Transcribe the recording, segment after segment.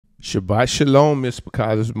Shabbat Shalom, Miss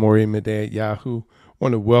Pekadas Mori Medad Yahoo.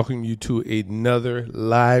 Want to welcome you to another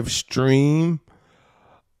live stream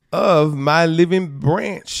of My Living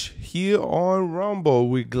Branch here on Rumble.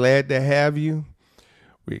 We're glad to have you.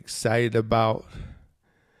 We're excited about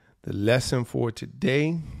the lesson for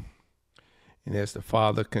today. And as the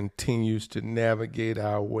Father continues to navigate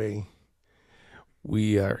our way,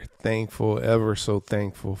 we are thankful, ever so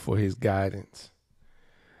thankful for his guidance.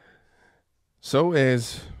 So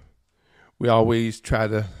as we always try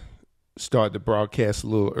to start the broadcast a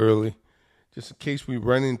little early, just in case we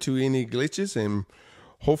run into any glitches, and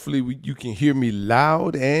hopefully you can hear me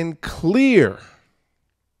loud and clear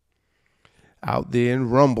out there in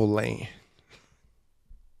Rumble land.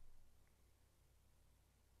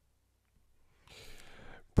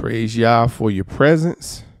 Praise Yah for your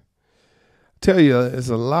presence. I tell you, there's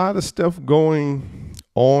a lot of stuff going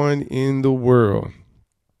on in the world.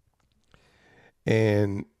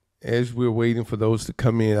 And as we're waiting for those to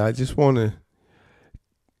come in, I just want to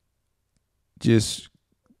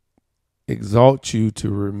exalt you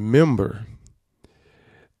to remember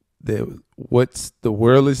that the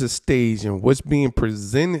world is a stage, and what's being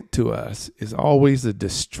presented to us is always a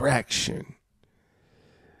distraction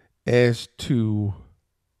as to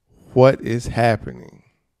what is happening.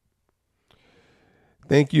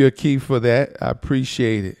 Thank you, Akeem, for that. I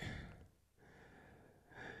appreciate it.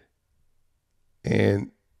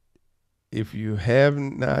 And if you have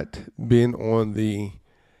not been on the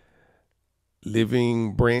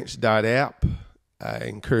livingbranch.app, I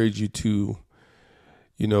encourage you to,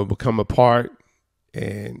 become a part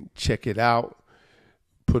and check it out.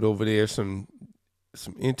 Put over there some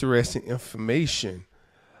interesting information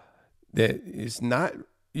that is not,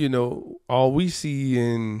 all we see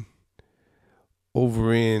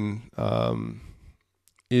over in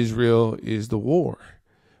Israel is the war.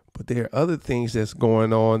 But there are other things that's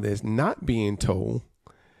going on that's not being told,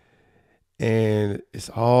 and it's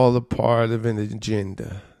all a part of an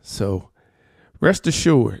agenda. So rest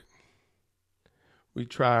assured, we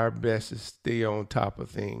try our best to stay on top of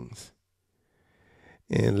things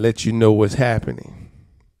and let you know what's happening.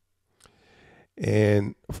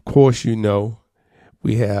 And of course,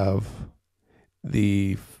 we have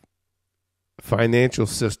the financial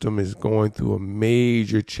system is going through a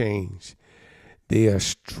major change. They are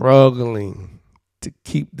struggling to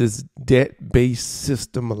keep this debt-based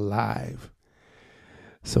system alive.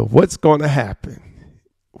 So what's going to happen?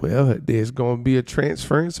 Well, there's going to be a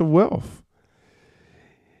transference of wealth.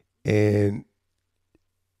 And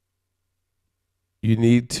you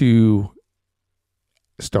need to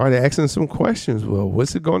start asking some questions. Well,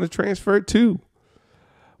 what's it going to transfer to?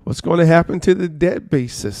 What's going to happen to the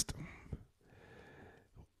debt-based system?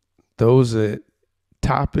 Those are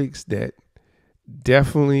topics that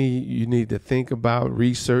definitely you need to think about,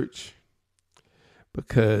 research,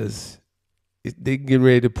 because they get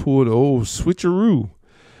ready to pull the old switcheroo.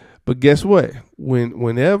 But guess what?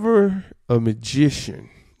 Whenever a magician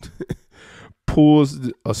pulls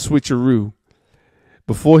a switcheroo,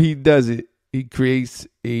 before he does it, he creates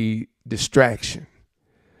a distraction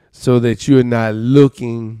so that you're not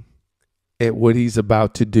looking at what he's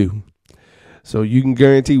about to do. So you can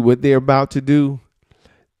guarantee what they're about to do.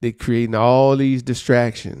 They're creating all these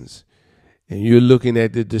distractions, and you're looking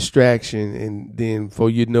at the distraction, and then before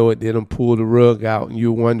you know it, they done pull the rug out, and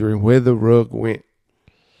you're wondering where the rug went.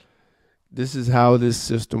 This is how this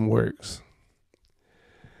system works.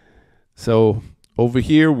 So over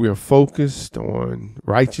here, we're focused on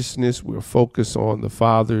righteousness. We're focused on the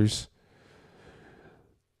Father's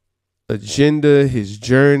agenda, his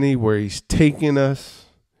journey, where he's taking us.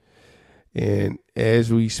 And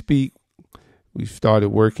as we speak, we've started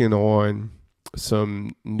working on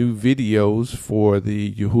some new videos for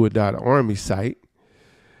the Yahoo.Army site,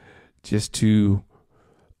 just to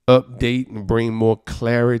update and bring more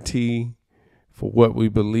clarity for what we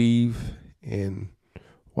believe and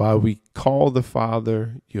why we call the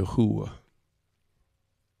Father Yahweh.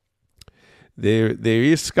 There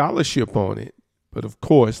is scholarship on it, but of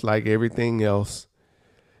course, like everything else,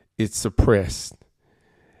 it's suppressed.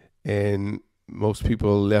 And most people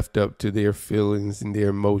are left up to their feelings and their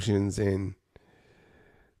emotions and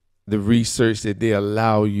the research that they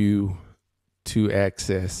allow you to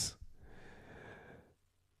access.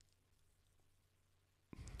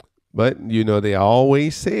 But, they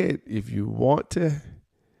always said, if you want to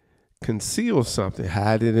conceal something,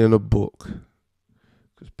 hide it in a book.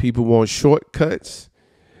 Because people want shortcuts.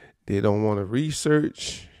 They don't want to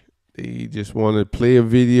research. They just want to play a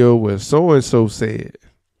video where so-and-so said.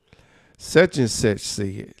 Such and such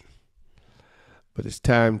said. But it's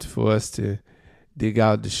time for us to dig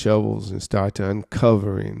out the shovels and start to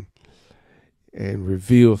uncover and and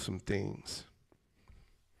reveal some things.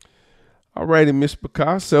 All righty, Miss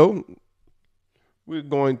Picasso, we're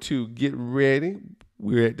going to get ready.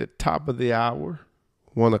 We're at the top of the hour,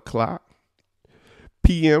 1 o'clock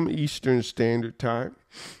p.m. Eastern Standard Time.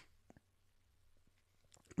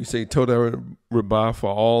 We say Toda Rabbah for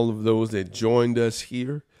all of those that joined us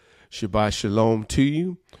here. Shabbat Shalom to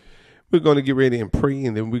you. We're going to get ready and pray,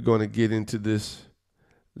 and then we're going to get into this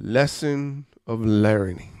lesson of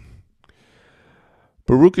learning.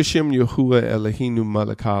 Baruch Hashem Yehua Eloheinu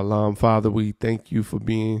Melech Haolam. Father, we thank you for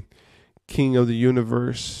being King of the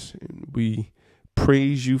universe, and we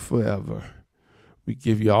praise you forever. We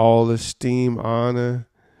give you all esteem, honor,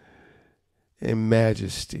 and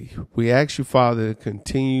majesty. We ask you, Father, to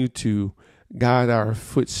continue to guide our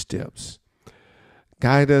footsteps.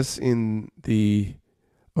 Guide us in the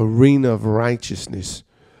arena of righteousness.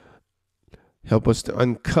 Help us to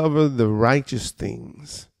uncover the righteous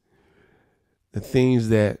things, the things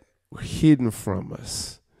that were hidden from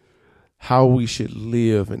us, how we should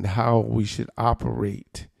live and how we should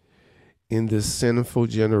operate in this sinful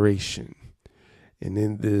generation and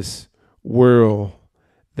in this world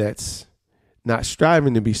that's not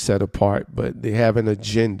striving to be set apart, but they have an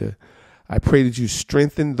agenda. I pray that you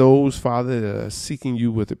strengthen those, Father, that are seeking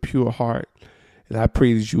you with a pure heart. And I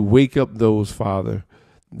pray that you wake up those, Father,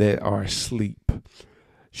 that are asleep.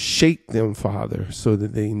 Shake them, Father, so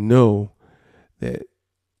that they know that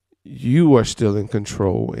you are still in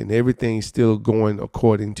control and everything's still going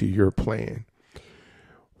according to your plan.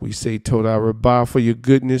 We say Toda Rabbah for your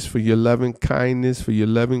goodness, for your loving kindness, for your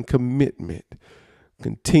loving commitment.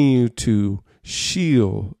 Continue to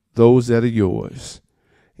shield those that are yours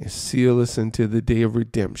and seal us until the day of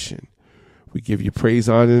redemption. We give you praise,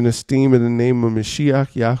 honor, and esteem in the name of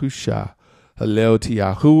Mashiach Yahusha. Hallel to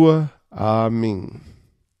Yahuwah. Amen.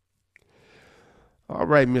 All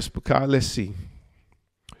right, Miss Picard, let's see.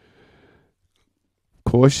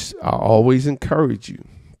 Of course, I always encourage you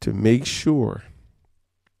to make sure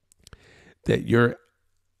that your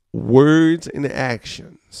words and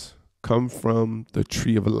actions come from the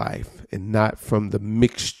tree of life and not from the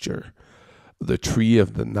mixture of the tree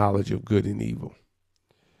of the knowledge of good and evil.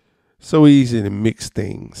 So easy to mix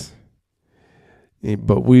things,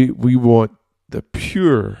 but we want the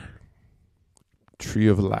pure tree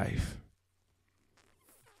of life.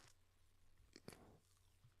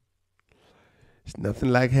 It's nothing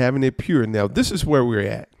like having it pure. Now, this is where we're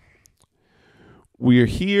at. We're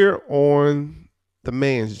here on the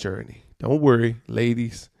man's journey. Don't worry,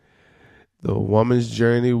 ladies. The woman's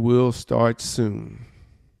journey will start soon.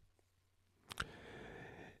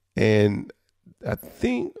 And I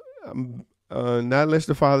think, not unless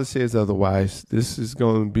the Father says otherwise, this is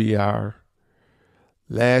going to be our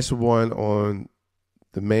last one on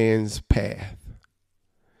the man's path.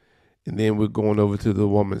 And then we're going over to the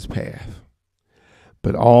woman's path.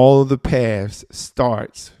 But all of the paths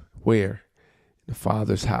starts where? The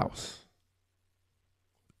Father's house.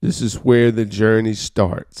 This is where the journey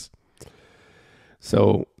starts.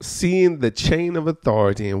 So seeing the chain of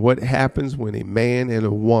authority and what happens when a man and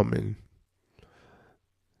a woman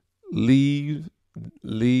leave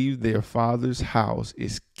their father's house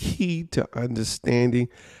is key to understanding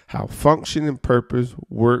how function and purpose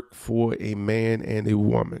work for a man and a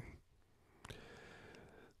woman.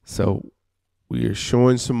 So we are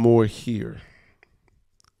showing some more here.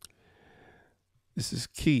 This is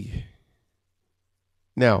key.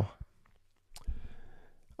 Now,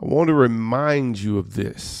 I want to remind you of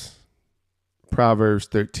this. Proverbs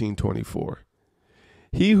 13:24.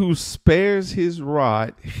 He who spares his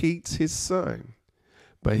rod hates his son,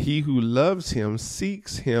 but he who loves him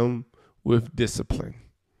seeks him with discipline.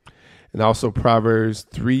 And also Proverbs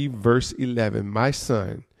 3 verse 11. My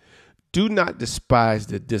son, do not despise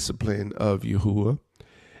the discipline of Yehua,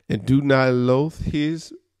 and do not loathe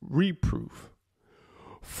his reproof.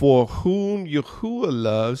 For whom Yehua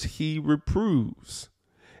loves, he reproves.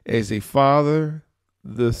 As a father,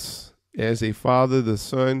 the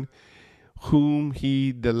son whom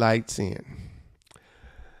he delights in.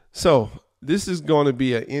 So this is going to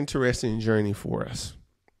be an interesting journey for us.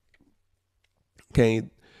 Okay.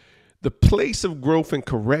 The place of growth and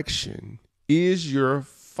correction is your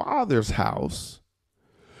Father's house,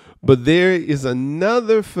 but there is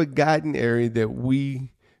another forgotten area that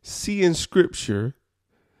we see in Scripture,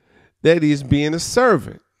 that is being a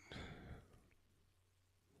servant.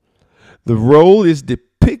 The role is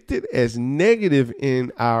depicted as negative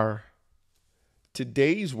in our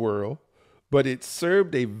today's world, but it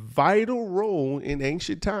served a vital role in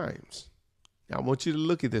ancient times. Now, I want you to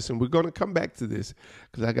look at this, and we're going to come back to this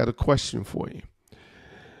because I got a question for you.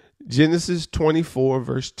 Genesis 24,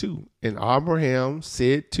 verse 2. And Abraham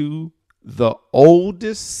said to the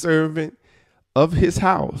oldest servant of his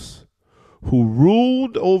house, who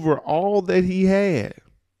ruled over all that he had,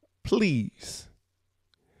 please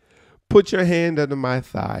put your hand under my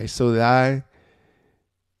thigh so that I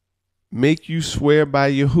make you swear by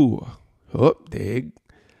Yahweh. Oh,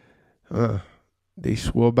 they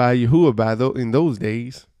swore by Yahweh in those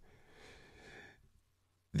days.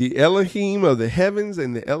 The Elohim of the heavens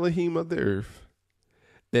and the Elohim of the earth,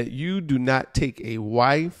 that you do not take a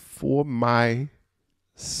wife for my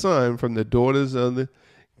son from the daughters of the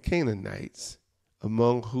Canaanites,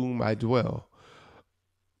 among whom I dwell,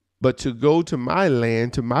 but to go to my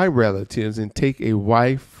land, to my relatives, and take a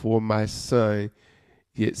wife for my son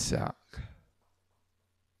Yitzhak.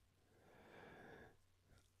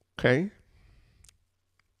 Okay?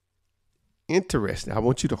 Interesting. I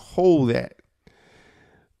want you to hold that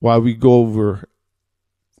while we go over.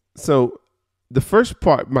 So the first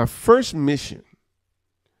part, my first mission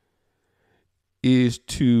is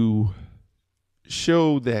to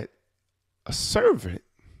show that a servant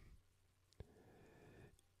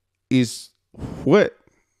is what?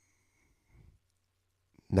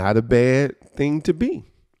 Not a bad thing to be.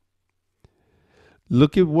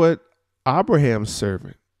 Look at what Abraham's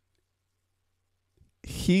servant.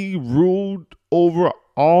 He ruled over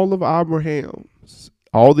all of Abraham's,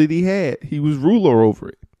 all that he had. He was ruler over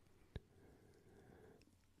it.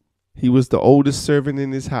 He was the oldest servant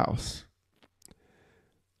in his house.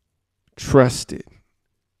 Trusted.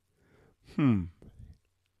 Now,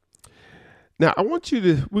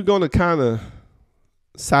 we're going to kind of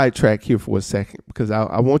sidetrack here for a second, because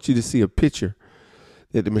I want you to see a picture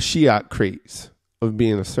that the Mashiach creates of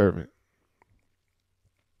being a servant.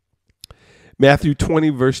 Matthew 20,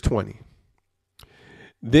 verse 20.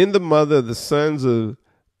 Then the mother of the sons of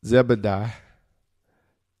Zebediah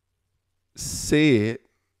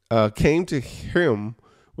came to him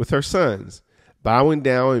with her sons, bowing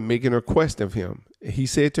down and making a request of him. He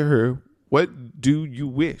said to her, "What do you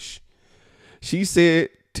wish?" She said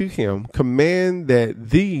to him, "Command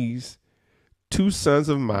that these two sons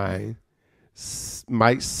of mine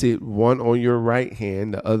might sit, one on your right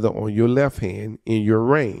hand, the other on your left hand, in your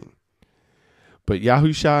reign." But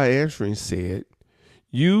Yahusha answering said,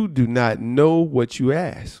 "You do not know what you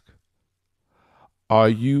ask. Are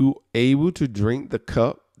you able to drink the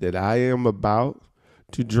cup that I am about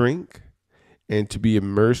to drink, and to be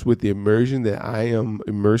immersed with the immersion that I am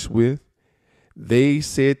immersed with?" They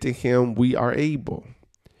said to him, "We are able."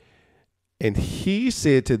 And he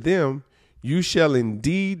said to them, "You shall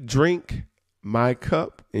indeed drink my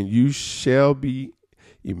cup, and you shall be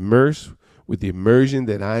immersed with the immersion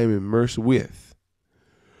that I am immersed with.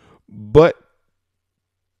 But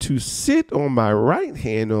to sit on my right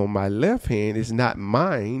hand or on my left hand is not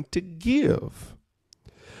mine to give,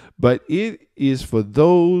 but it is for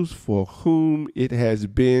those for whom it has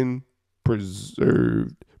been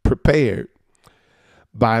prepared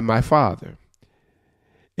by my Father."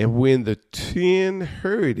 And when the 10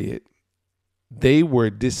 heard it, they were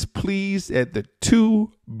displeased at the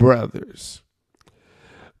two brothers.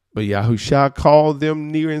 But Yahusha called them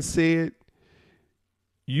near and said,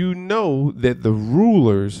 "You know that the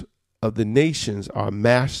rulers of the nations are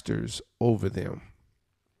masters over them,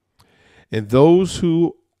 and those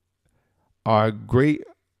who are great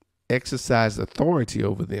exercise authority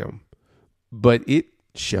over them. But it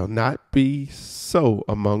shall not be so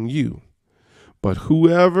among you. But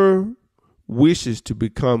whoever wishes to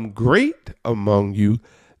become great among you,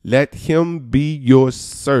 let him be your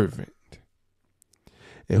servant.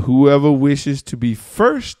 And whoever wishes to be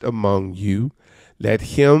first among you, let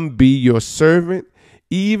him be your servant,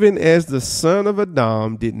 even as the Son of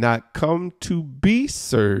Adam did not come to be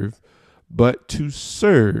served, but to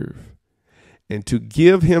serve, and to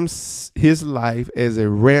give him his life as a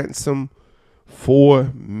ransom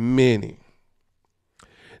for many."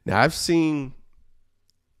 Now, I've seen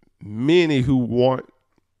many who want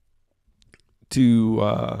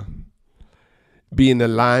to be in the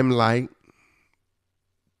limelight.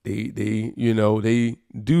 They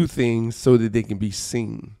do things so that they can be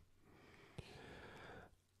seen.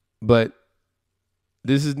 But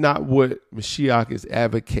this is not what Mashiach is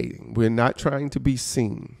advocating. We're not trying to be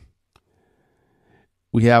seen.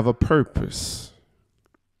 We have a purpose.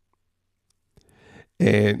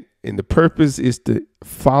 And the purpose is to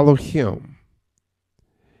follow him.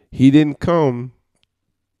 He didn't come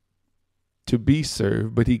to be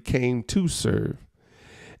served, but he came to serve.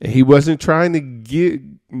 And he wasn't trying to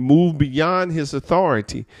move beyond his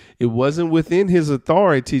authority. It wasn't within his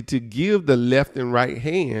authority to give the left and right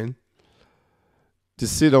hand to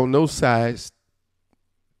sit on those sides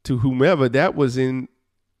to whomever, that was in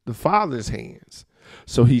the father's hands.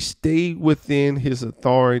 So he stayed within his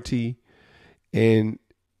authority, and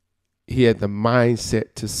he had the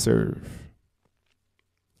mindset to serve.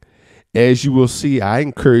 As you will see, I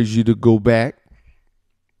encourage you to go back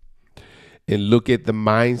and look at the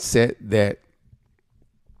mindset that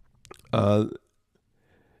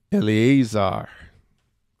Eleazar,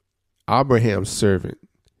 Abraham's servant,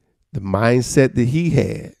 the mindset that he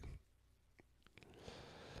had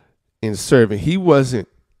in serving. He wasn't,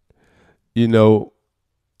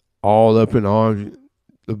 all up in arms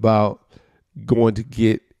about going to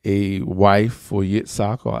get a wife for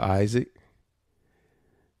Yitzhak or Isaac.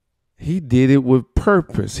 He did it with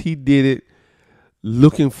purpose. He did it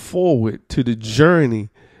looking forward to the journey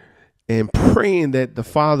and praying that the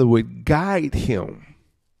Father would guide him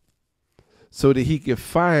so that he could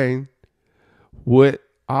find what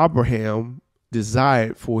Abraham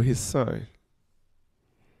desired for his son.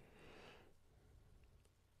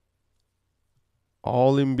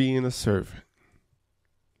 All in being a servant.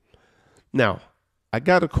 Now, I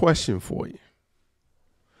got a question for you.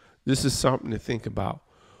 This is something to think about.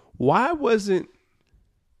 Why wasn't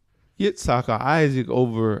Yitzhak or Isaac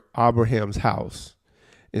over Abraham's house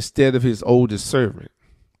instead of his oldest servant?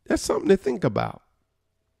 That's something to think about.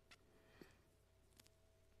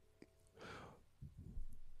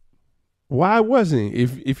 Why wasn't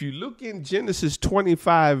it? If you look in Genesis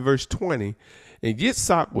 25, verse 20, and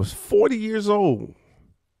Yitzhak was 40 years old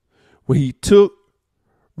when he took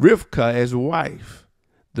Rivkah as wife,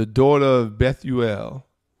 the daughter of Bethuel,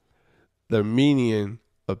 the Aramean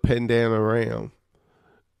of Padan Aram,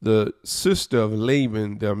 the sister of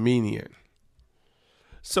Laban the Aramean.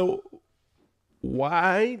 So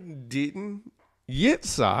why didn't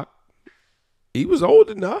Yitzhak, he was old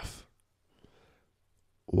enough,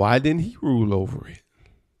 why didn't he rule over it?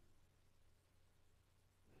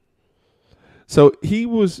 So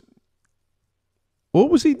what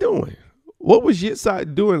was he doing? What was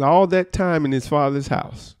Yitzhak doing all that time in his father's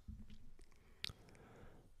house?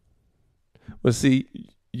 Well, see,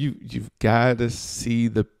 you've got to see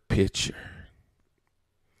the picture.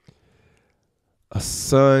 A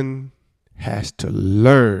son has to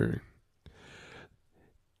learn,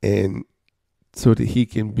 and so that he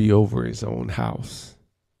can be over his own house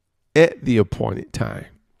at the appointed time.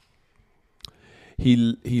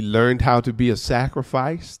 He learned how to be a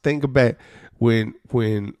sacrifice. Think about when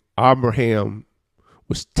Abraham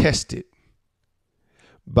was tested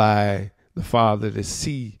by the Father to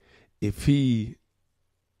see if he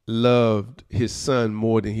loved his son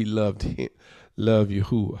more than he loved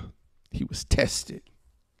Yahweh. He was tested.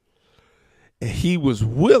 And he was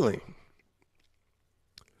willing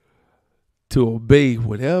to obey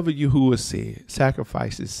whatever Yahuwah said,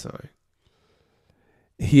 sacrifice his son.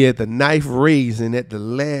 He had the knife raised, and at the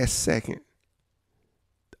last second,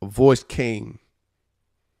 a voice came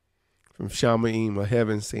from Shamaim of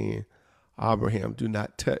heaven saying, Abraham, do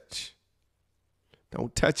not touch.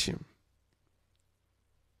 Don't touch him.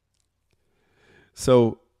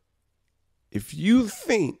 So if you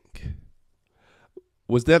think,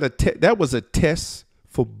 that was a test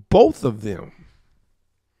for both of them.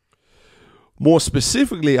 More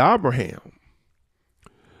specifically, Abraham.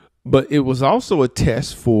 But it was also a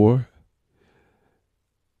test for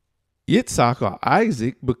Yitzhak or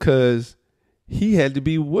Isaac because he had to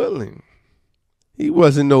be willing. He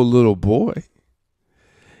wasn't no little boy.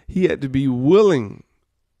 He had to be willing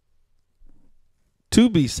to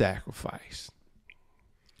be sacrificed.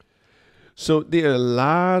 So there are a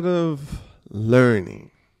lot of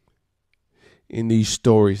learning in these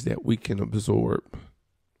stories that we can absorb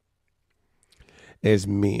as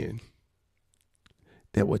men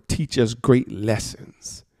that will teach us great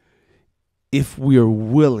lessons if we are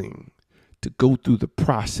willing to go through the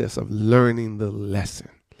process of learning the lesson.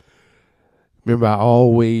 Remember, I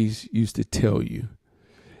always used to tell you,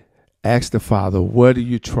 ask the Father, what are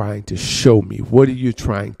you trying to show me? What are you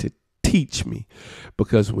trying to teach me?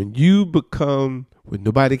 Because when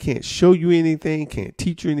nobody can't show you anything, can't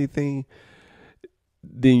teach you anything,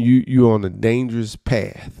 then you're on a dangerous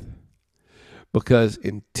path. Because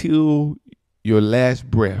until your last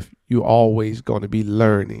breath, you're always going to be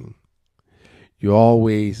learning. You're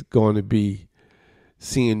always going to be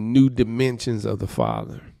seeing new dimensions of the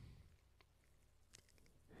Father.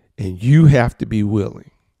 And you have to be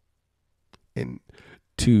willing and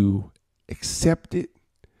to accept it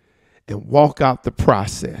and walk out the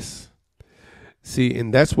process. See,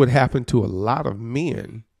 and that's what happened to a lot of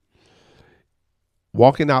men.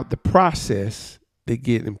 Walking out the process, they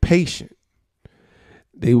get impatient.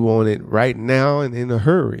 They want it right now and in a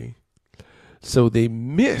hurry. So they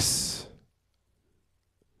miss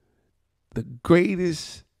the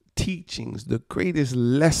greatest teachings, the greatest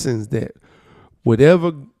lessons that would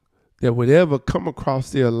ever come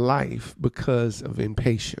across their life because of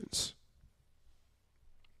impatience.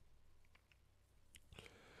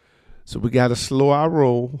 So we got to slow our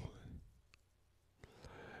roll.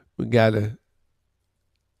 We got to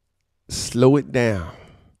slow it down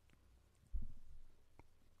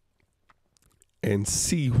and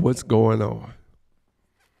see what's going on.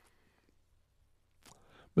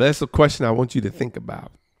 But that's a question I want you to think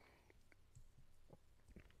about.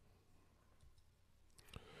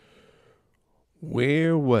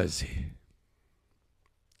 Where was he?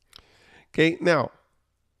 Okay, now,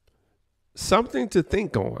 something to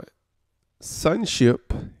think on.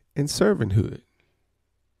 Sonship and servanthood.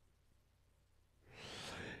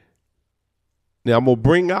 Now, I'm going to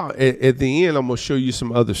bring out, at the end, I'm going to show you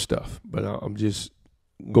some other stuff, but I'm just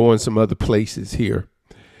going some other places here.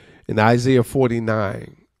 In Isaiah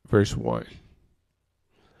 49, verse 1.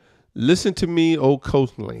 Listen to me, O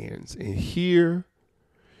coastlands, and hear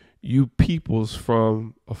you peoples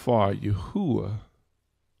from afar. Yahweh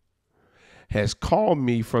has called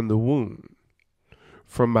me from the womb.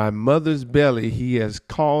 From my mother's belly, he has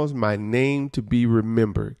caused my name to be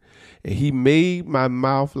remembered. And he made my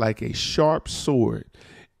mouth like a sharp sword.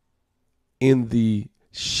 In the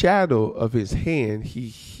shadow of his hand, he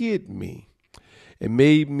hid me and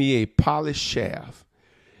made me a polished shaft.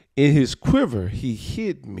 In his quiver, he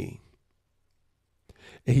hid me.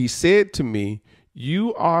 And he said to me,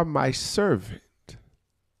 you are my servant,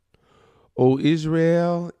 O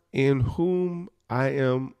Israel, in whom I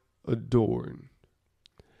am adored.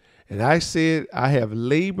 And I said, I have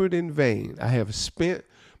labored in vain. I have spent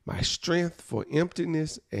my strength for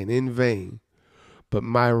emptiness and in vain. But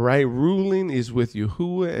my right ruling is with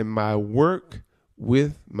Yahuwah, and my work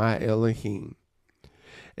with my Elohim.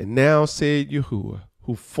 And now said Yahuwah,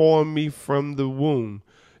 who formed me from the womb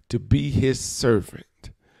to be his servant,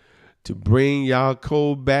 to bring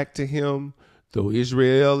Yaakov back to him, though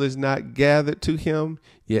Israel is not gathered to him,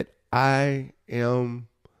 yet I am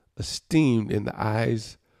esteemed in the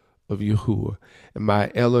eyes of Yahuwah, and my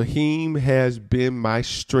Elohim has been my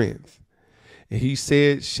strength. And he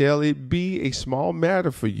said, shall it be a small matter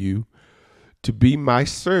for you to be my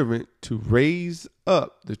servant, to raise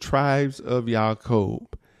up the tribes of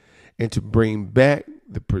Yaakov, and to bring back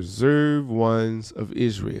the preserved ones of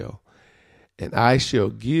Israel? And I shall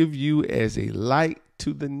give you as a light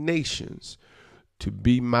to the nations, to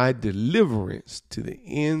be my deliverance to the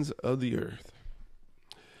ends of the earth.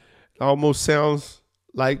 It almost sounds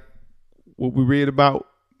like what we read about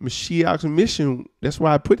Mashiach's mission. That's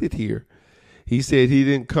why I put it here. He said he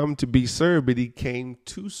didn't come to be served, but he came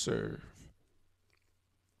to serve.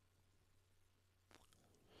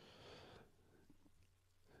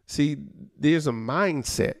 See, there's a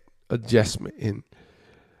mindset adjustment. And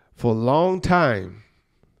for a long time,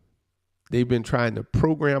 they've been trying to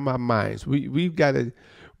program our minds. We've got to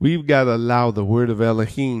allow the word of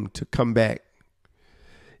Elohim to come back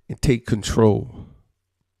and take control.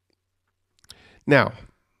 Now,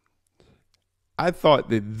 I thought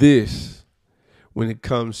that this, when it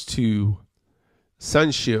comes to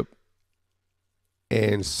sonship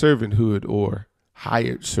and servanthood or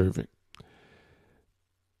hired servant,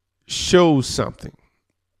 shows something,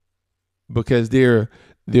 because there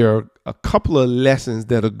are a couple of lessons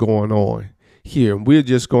that are going on here, and we're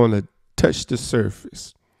just going to touch the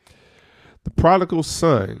surface. The prodigal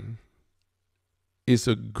son is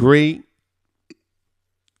a great,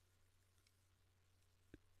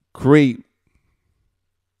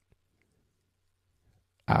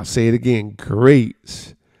 I'll say it again,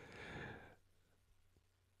 great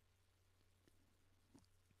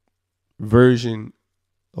version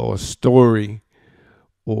or story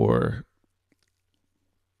or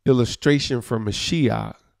illustration from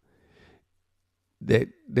Mashiach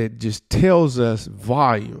that just tells us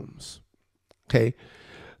volumes. Okay.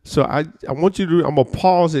 So I want you to, I'm going to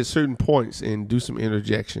pause at certain points and do some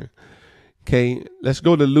interjection. Okay. Let's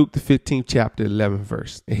go to Luke, the 15th chapter, 11th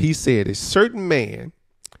verse. And he said, a certain man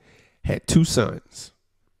had two sons.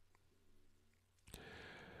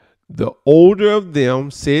 The older of them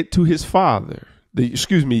said to his father, the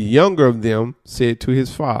younger of them said to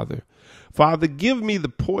his father, Father, give me the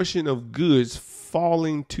portion of goods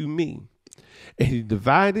falling to me. And he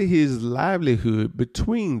divided his livelihood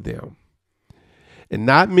between them. And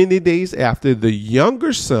not many days after, the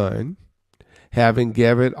younger son, having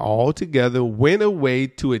gathered all together, went away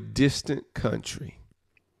to a distant country.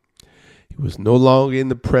 He was no longer in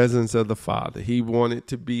the presence of the father. He wanted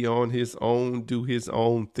to be on his own, do his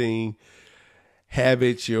own thing, have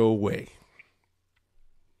it your way.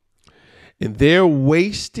 and there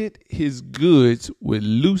wasted his goods with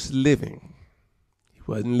loose living. He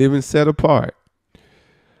wasn't living set apart.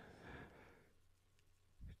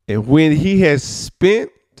 And when he had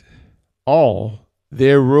spent all,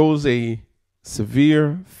 there rose a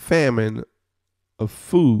severe famine of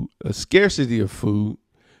food, a scarcity of food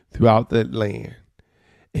throughout that land.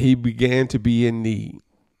 He began to be in need.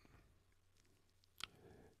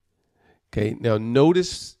 Okay, now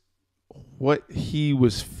notice what he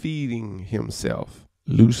was feeding himself.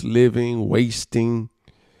 Loose living, wasting.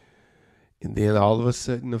 And then all of a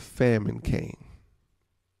sudden a famine came.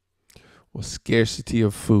 Or scarcity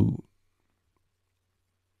of food.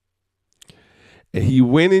 And he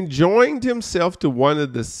went and joined himself to one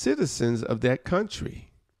of the citizens of that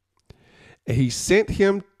country. And he sent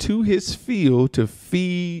him to his field to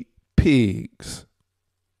feed pigs.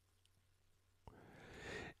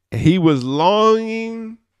 And he was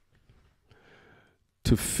longing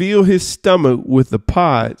to fill his stomach with the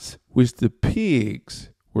pods which the pigs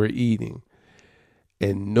were eating.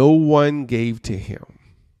 And no one gave to him.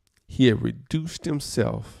 He had reduced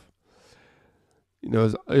himself. You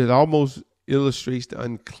know, it almost illustrates the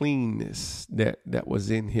uncleanness that was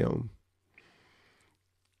in him.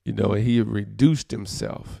 You know, he had reduced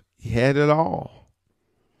himself. He had it all.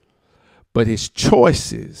 But his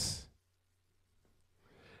choices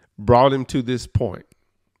brought him to this point.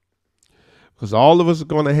 Because all of us are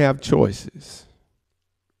going to have choices.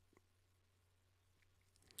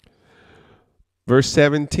 Verse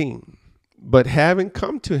 17. But having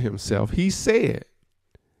come to himself, he said,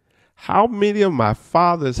 how many of my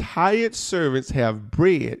father's hired servants have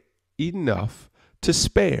bread enough to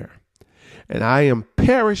spare, and I am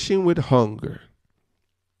perishing with hunger?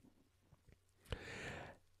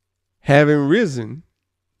 Having risen,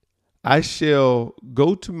 I shall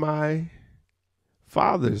go to my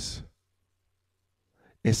father's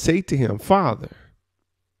and say to him, Father,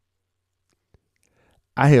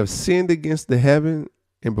 I have sinned against the heaven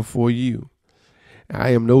and before you.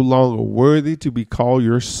 I am no longer worthy to be called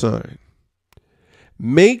your son.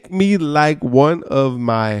 Make me like one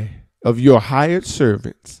of your hired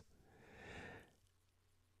servants.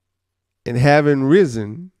 And having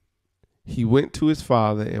risen, he went to his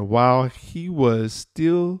father, and while he was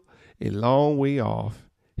still a long way off,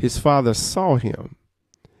 his father saw him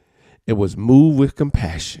and was moved with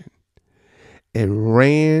compassion, and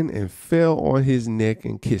ran and fell on his neck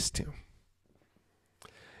and kissed him.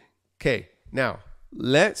 Okay, now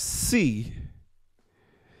let's see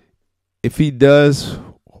if he does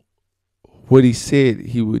what he said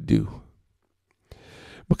he would do.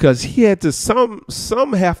 Because he had to,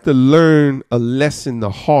 some have to learn a lesson the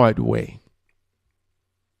hard way.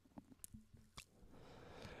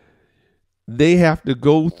 They have to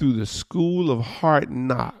go through the school of hard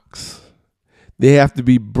knocks. They have to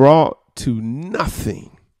be brought to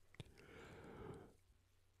nothing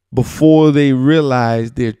before they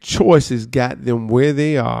realize their choices got them where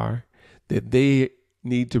they are, that they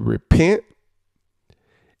need to repent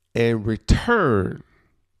and return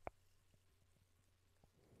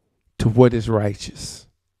to what is righteous.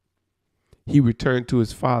 He returned to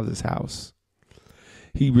his father's house.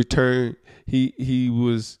 He returned, he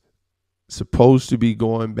was supposed to be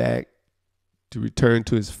going back to return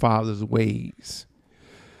to his father's ways.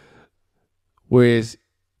 Whereas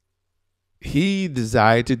he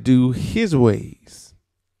desired to do his ways,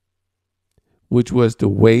 which was to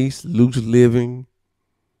waste, loose living.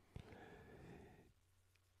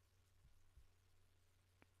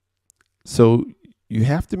 So you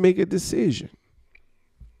have to make a decision.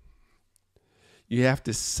 You have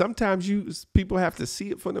to, sometimes people have to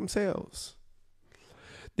see it for themselves.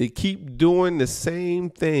 They keep doing the same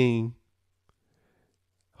thing,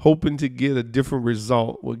 hoping to get a different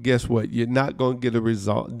result. Well, guess what? You're not going to get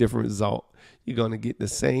a different result. You're going to get the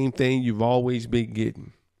same thing you've always been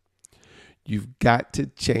getting. You've got to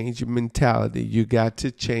change your mentality. You got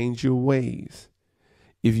to change your ways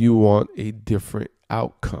if you want a different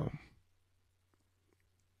outcome.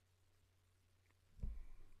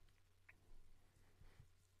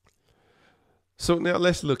 So now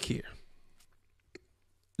let's look here.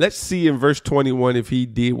 Let's see in verse 21 if he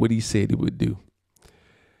did what he said he would do.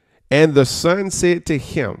 And the son said to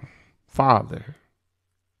him, Father,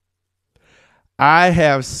 I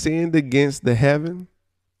have sinned against the heaven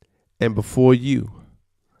and before you.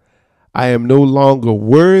 I am no longer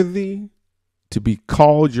worthy to be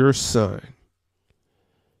called your son.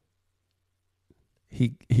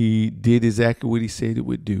 He did exactly what he said he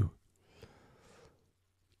would do.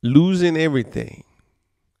 Losing everything,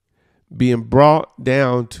 being brought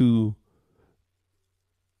down to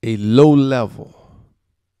a low level,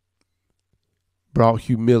 brought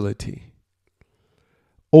humility.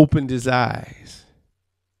 opened his eyes.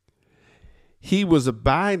 He was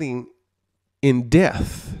abiding in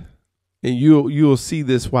death. And you'll see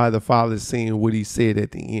this why the Father is saying what he said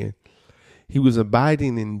at the end. He was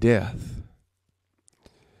abiding in death.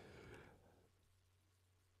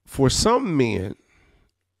 For some men,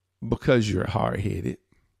 because you're hard-headed,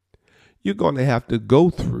 you're going to have to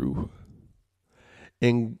go through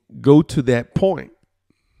and go to that point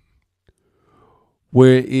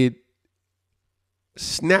where it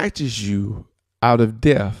snatches you out of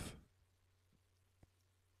death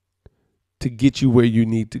to get you where you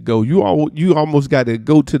need to go. You almost got to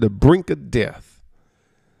go to the brink of death.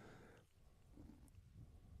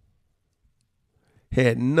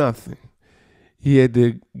 Had nothing. He had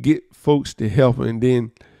to get folks to help him, and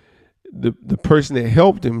then the person that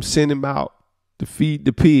helped him sent him out to feed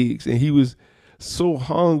the pigs, and he was so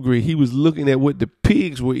hungry. He was looking at what the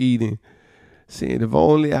pigs were eating, saying, if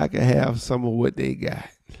only I could have some of what they got.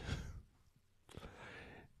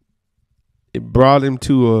 It brought him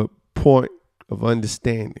to a point of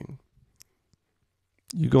understanding.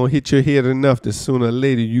 You're going to hit your head enough that sooner or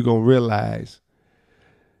later you're going to realize,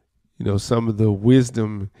 some of the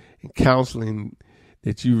wisdom and counseling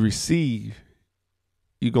that you receive,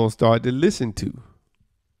 you're going to start to listen to.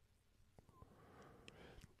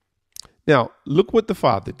 Now, look what the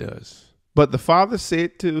Father does. But the Father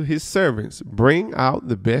said to his servants, bring out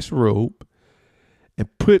the best robe and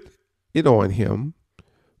put it on him.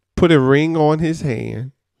 Put a ring on his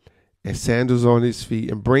hand and sandals on his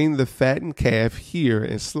feet, and bring the fattened calf here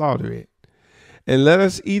and slaughter it. And let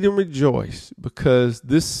us eat and rejoice, because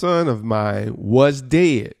this son of mine was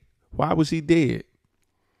dead. Why was he dead?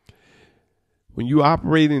 When you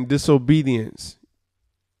operate in disobedience,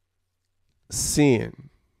 sin,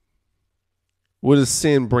 what does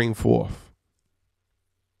sin bring forth?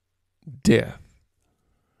 Death.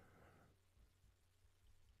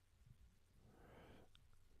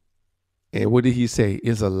 And what did he say?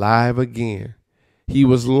 Is alive again. He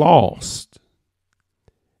was lost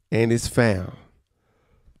and is found.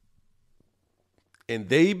 And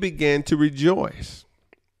they began to rejoice.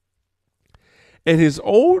 And his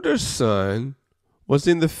older son was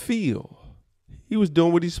in the field. He was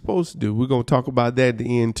doing what he's supposed to do. We're going to talk about that at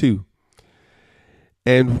the end too.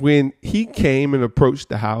 And when he came and approached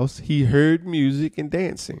the house, he heard music and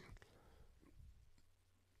dancing.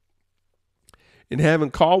 And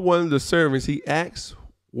having called one of the servants, he asked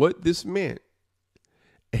what this meant.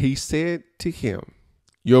 He said to him,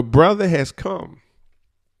 your brother has come,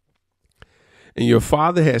 and your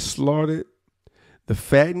father has slaughtered the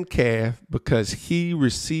fattened calf, because he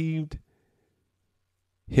received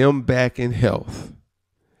him back in health.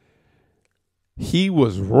 He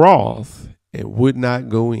was wroth and would not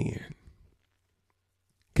go in.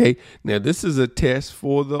 Okay, now this is a test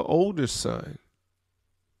for the older son,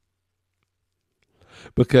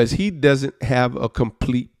 because he doesn't have a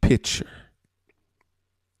complete picture.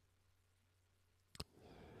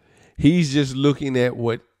 He's just looking at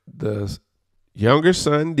what the younger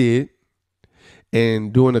son did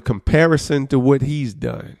and doing a comparison to what he's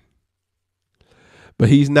done. But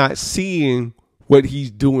he's not seeing what he's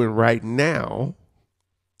doing right now,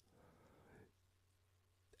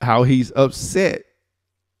 how he's upset,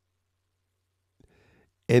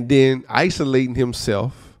 and then isolating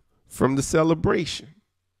himself from the celebration,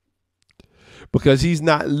 because he's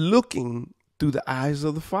not looking through the eyes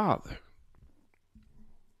of the Father.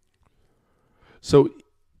 So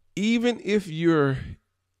even if you're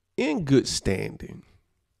in good standing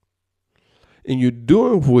and you're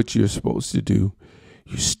doing what you're supposed to do,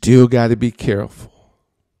 you still got to be careful,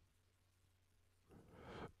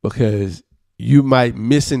 because you might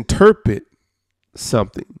misinterpret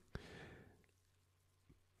something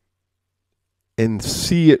and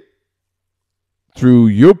see it through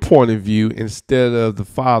your point of view instead of the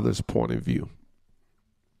Father's point of view.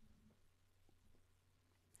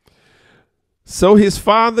 So his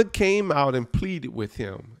father came out and pleaded with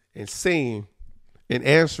him, and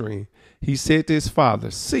answering, he said to his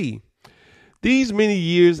father, see, these many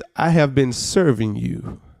years I have been serving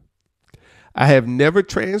you. I have never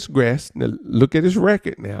transgressed, now look at his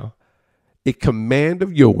record now, a command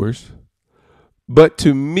of yours, but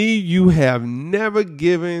to me you have never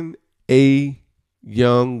given a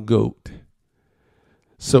young goat,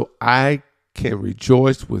 so I can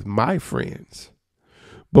rejoice with my friends.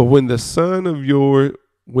 But when this son of yours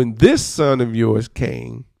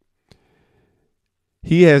came,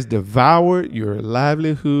 he has devoured your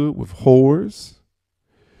livelihood with whores.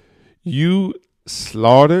 You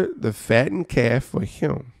slaughtered the fattened calf for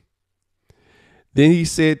him. Then he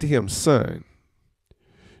said to him, son,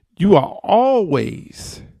 you are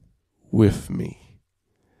always with me,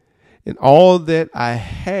 and all that I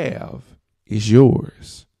have is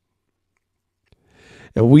yours.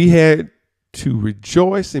 And we had to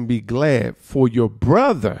rejoice and be glad, for your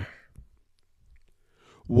brother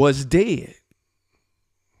was dead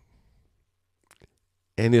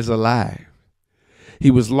and is alive.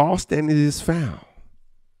 He was lost and it is found.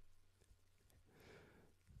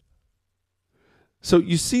 So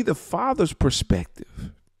you see the father's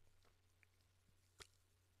perspective.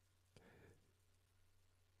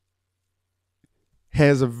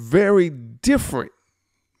 Has a very different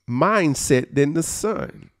mindset than the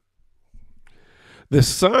son. The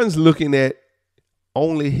son's looking at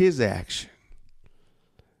only his action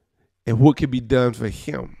and what can be done for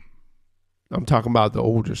him. I'm talking about the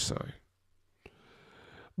older son.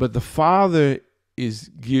 But the father is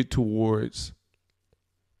geared towards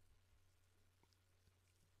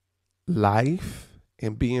life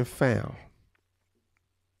and being found.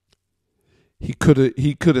 He could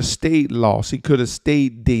have stayed lost. He could have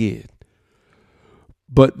stayed dead.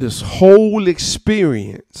 But this whole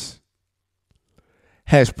experience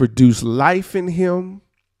has produced life in him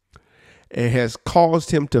and has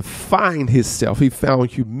caused him to find himself. He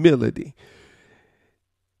found humility.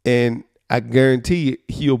 And I guarantee you,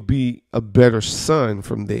 he'll be a better son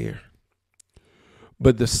from there.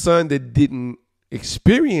 But the son that didn't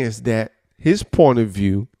experience that, his point of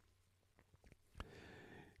view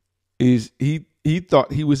is he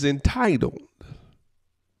thought he was entitled.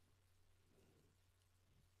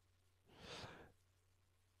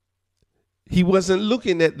 He wasn't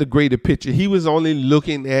looking at the greater picture. He was only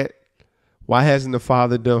looking at, why hasn't the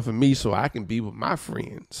Father done for me so I can be with my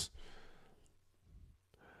friends?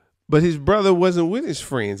 But his brother wasn't with his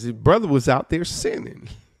friends. His brother was out there sinning.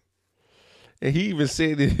 And he even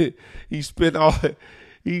said that he spent all,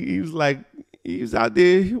 he was out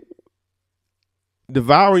there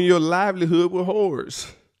devouring your livelihood with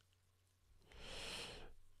whores.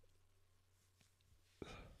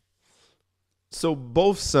 So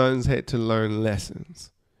both sons had to learn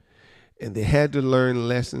lessons. And they had to learn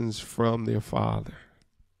lessons from their father.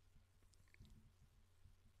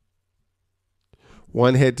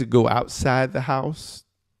 One had to go outside the house,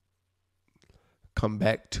 come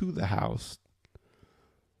back to the house.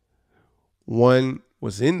 One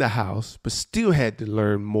was in the house, but still had to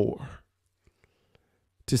learn more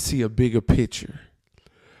to see a bigger picture,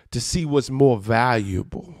 to see what's more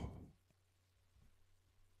valuable.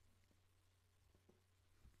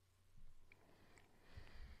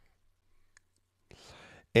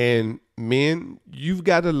 And men, you've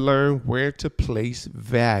got to learn where to place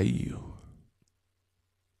value.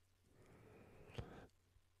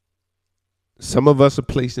 Some of us are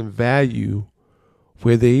placing value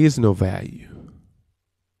where there is no value.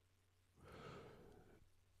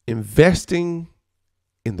 Investing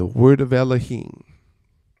in the word of Elohim.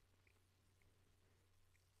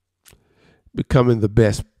 Becoming the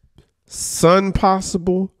best son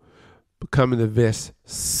possible. Becoming the best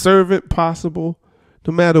servant possible.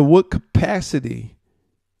 No matter what capacity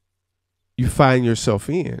you find yourself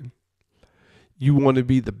in, you want to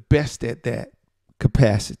be the best at that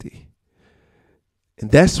capacity. And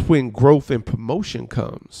that's when growth and promotion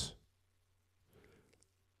comes.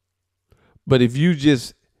 But if you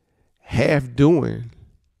just half-hearted,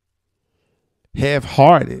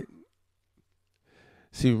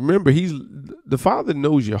 see, remember, the Father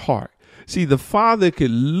knows your heart. See, the Father could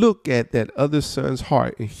look at that other son's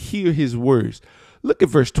heart and hear his words. Look at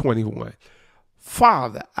verse 21.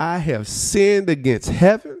 Father, I have sinned against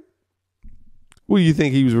heaven. What do you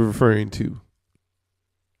think he was referring to?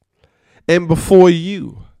 And before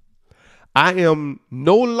you, I am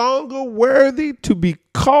no longer worthy to be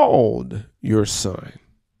called your son.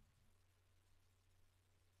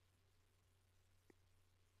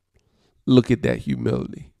 Look at that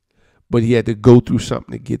humility. But he had to go through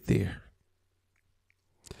something to get there.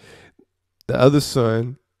 The other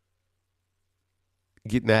son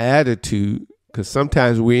getting an attitude, because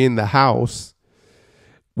sometimes we're in the house,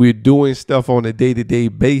 we're doing stuff on a day-to-day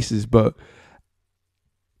basis, but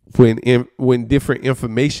when different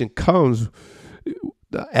information comes,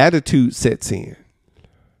 the attitude sets in.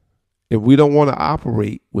 And we don't want to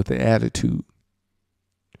operate with the attitude.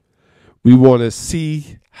 We want to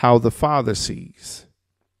see how the Father sees,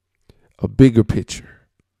 a bigger picture.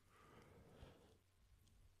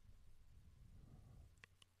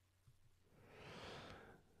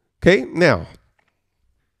 Okay, now,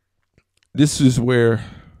 this is where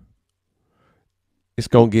it's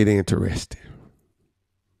going to get interesting.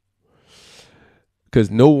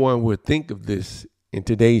 Because no one would think of this in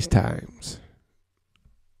today's times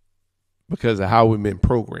because of how we've been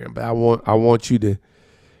programmed. But I want you to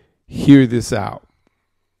hear this out.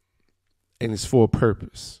 and it's for a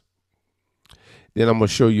purpose. Then I'm going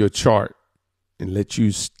to show you a chart and let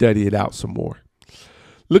you study it out some more.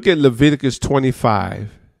 Look at Leviticus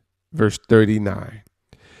 25, verse 39.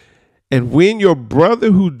 And when your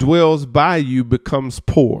brother who dwells by you becomes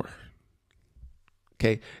poor.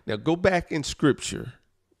 Okay, now go back in scripture.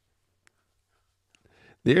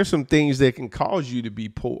 There are some things that can cause you to be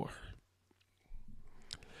poor.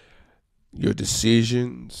 Your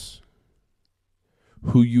decisions,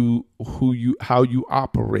 how you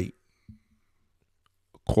operate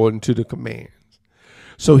according to the commands.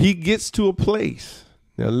 So he gets to a place.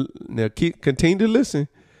 Now continue to listen.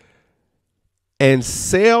 And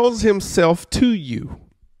sells himself to you.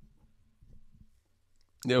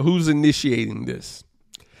 Now, who's initiating this?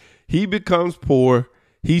 He becomes poor.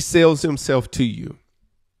 He sells himself to you.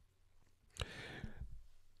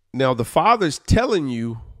 Now, the Father's telling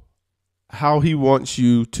you how he wants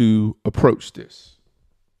you to approach this.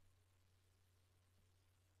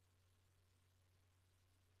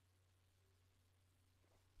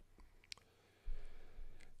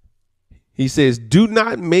 He says, do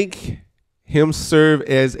not make him serve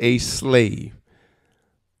as a slave.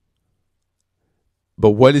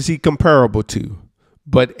 But what is he comparable to?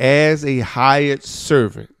 But as a hired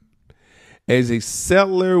servant, as a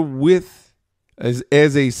settler,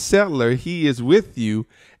 he is with you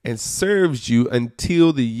and serves you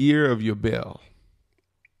until the year of your bell.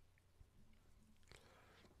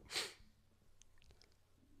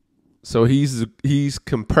 So he's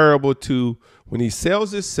comparable to, when he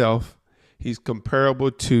sells himself, he's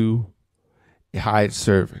comparable to a hired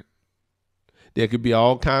servant. There could be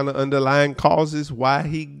all kind of underlying causes why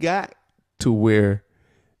he got to where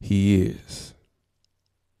he is.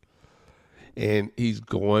 And he's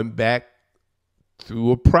going back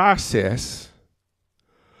through a process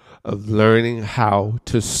of learning how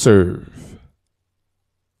to serve.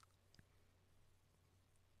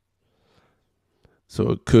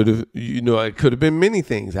 So it could have been many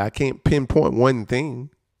things. I can't pinpoint one thing.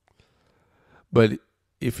 But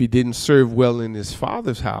if he didn't serve well in his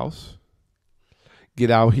father's house,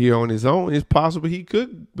 get out here on his own, it's possible he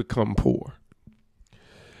could become poor.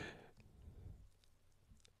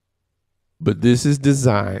 But this is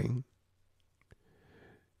designed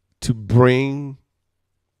to bring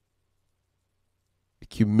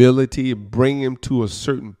humility and bring him to a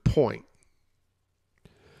certain point.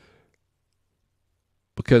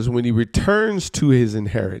 Because when he returns to his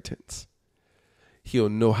inheritance, he'll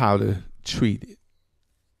know how to treat it.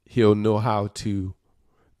 He'll know how to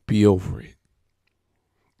be over it.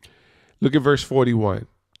 Look at verse 41.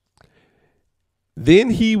 Then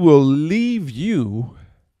he will leave you.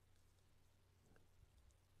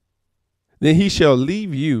 Then he shall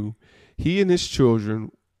leave you, he and his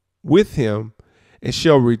children, with him, and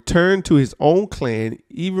shall return to his own clan,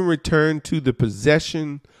 even return to the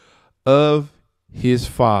possession of his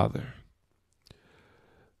father.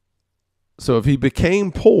 So if he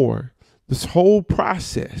became poor, this whole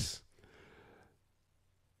process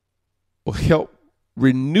will help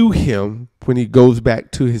renew him when he goes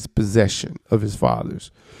back to his possession of his fathers.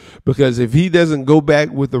 Because if he doesn't go back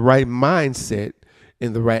with the right mindset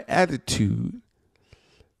and the right attitude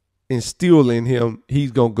instilled in him,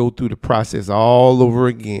 he's going to go through the process all over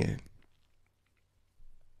again.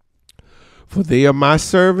 For they are my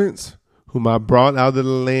servants, whom I brought out of the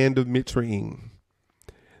land of Mitzrayim.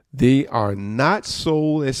 They are not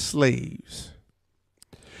sold as slaves.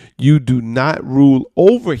 You do not rule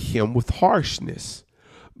over him with harshness,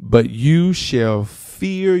 but you shall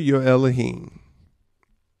fear your Elohim.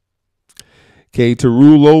 Okay, to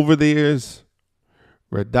rule over there's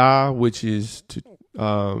radah, which is to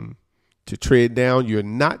tread down. You're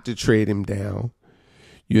not to tread him down.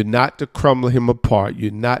 You're not to crumble him apart.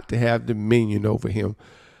 You're not to have dominion over him.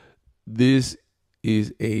 This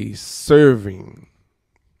is a serving.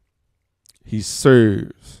 He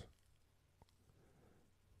serves.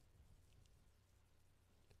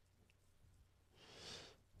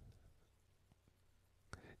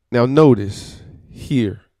 Now notice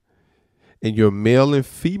here, and your male and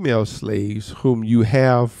female slaves whom you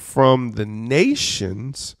have from the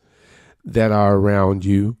nations that are around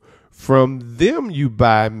you, from them you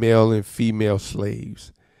buy male and female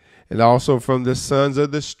slaves, and also from the sons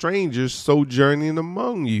of the strangers sojourning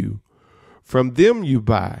among you. From them you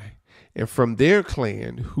buy, and from their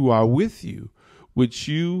clan who are with you, which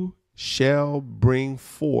you shall bring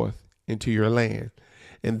forth into your land,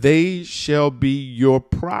 and they shall be your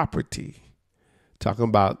property. Talking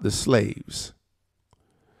about the slaves.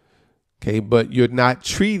 Okay, but you're not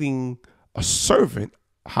treating a servant,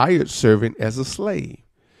 hired servant, as a slave.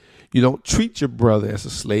 You don't treat your brother as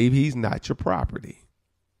a slave. He's not your property.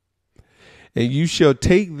 And you shall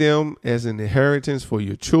take them as an inheritance for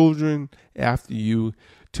your children after you,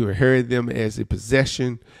 to inherit them as a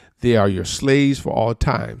possession. They are your slaves for all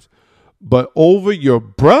times. But over your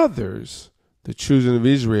brothers, the children of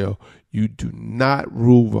Israel, you do not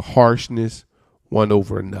rule with harshness one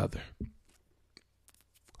over another.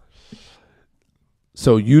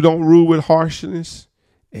 So you don't rule with harshness,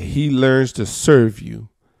 and he learns to serve you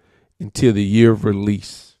until the year of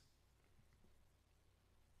release.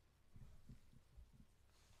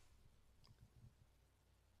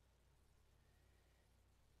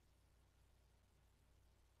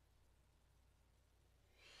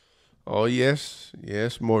 Oh, yes.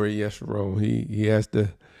 Yes, Maury. Yes, Rome. He has to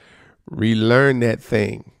relearn that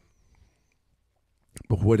thing.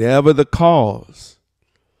 But whatever the cause,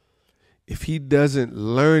 if he doesn't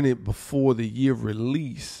learn it before the year of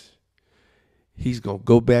release, he's going to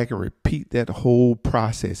go back and repeat that whole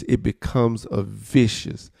process. It becomes a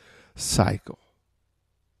vicious cycle.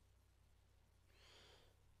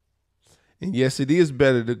 And yes, it is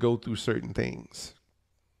better to go through certain things.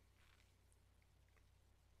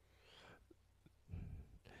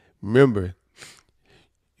 Remember,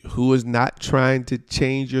 who is not trying to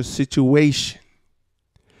change your situation.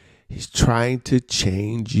 He's trying to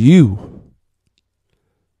change you.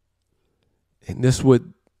 And that's what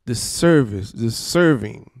the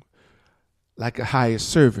serving, like a hired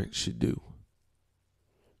servant should do.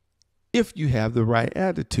 If you have the right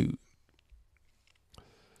attitude.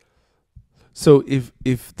 So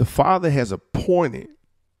if the Father has appointed,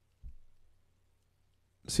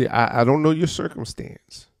 see, I don't know your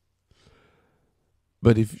circumstance.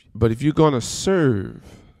 But if you're going to serve,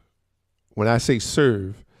 when I say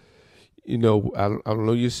serve, I don't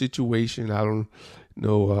know your situation. I don't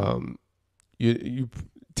know.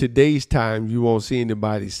 Today's time, you won't see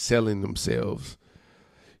anybody selling themselves,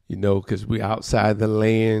 because we're outside the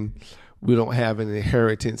land. We don't have an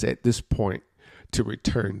inheritance at this point to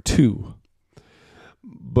return to.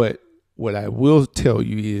 But what I will tell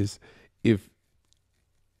you is if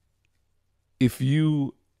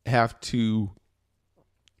you have to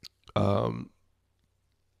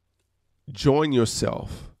join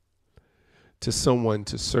yourself to someone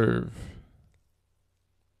to serve,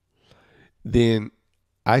 then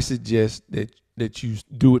I suggest that you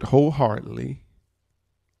do it wholeheartedly.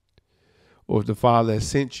 Or if the Father has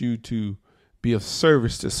sent you to be of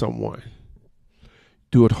service to someone,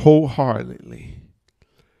 do it wholeheartedly.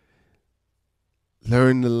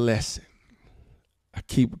 Learn the lesson. I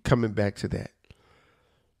keep coming back to that.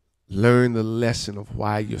 Learn the lesson of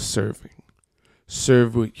why you're serving.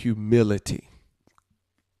 Serve with humility.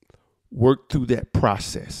 Work through that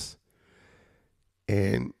process.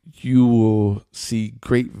 And you will see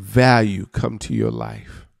great value come to your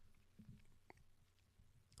life.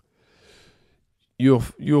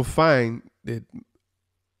 You'll find that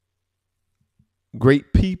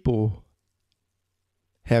great people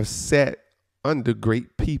have sat under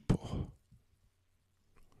great people.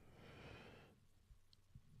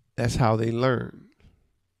 That's how they learn.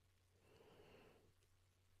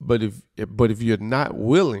 But if you're not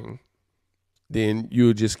willing, then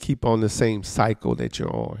you'll just keep on the same cycle that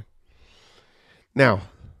you're on. Now,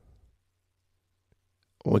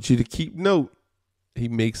 I want you to keep note. He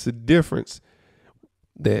makes a difference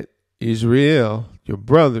that Israel, your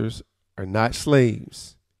brothers, are not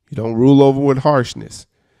slaves. You don't rule over with harshness.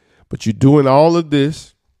 But you're doing all of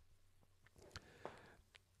this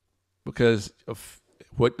because of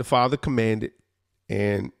what the Father commanded,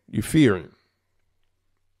 and you're fearing.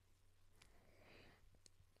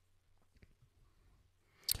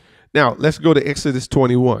 Now, let's go to Exodus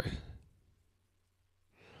 21.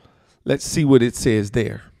 Let's see what it says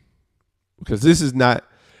there. Because this is not,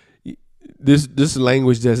 this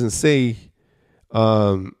language doesn't say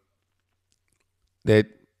that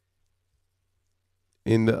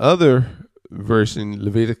in the other verse in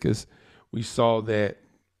Leviticus, we saw that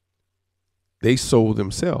they sold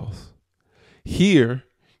themselves. Here,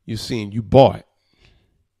 you're seeing you bought.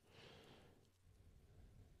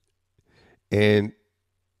 And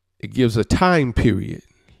it gives a time period.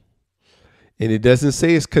 And it doesn't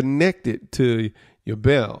say it's connected to your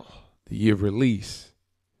bell, the year of release.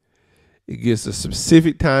 It gives a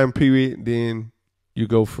specific time period, then you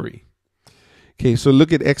go free. Okay, so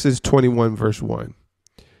look at Exodus 21, verse 1.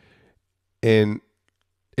 And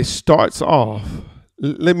it starts off,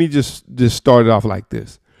 let me just start it off like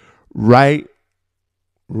this. Right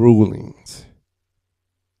rulings.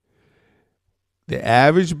 The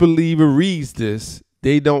average believer reads this,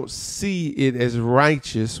 they don't see it as a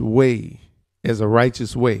righteous way.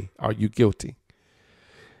 Are you guilty?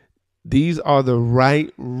 These are the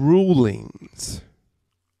right rulings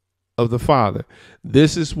of the father.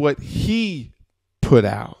 This is what he put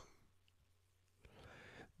out.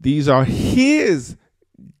 These are his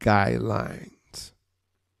guidelines.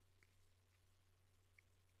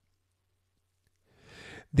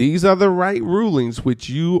 These are the right rulings which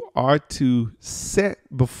you are to set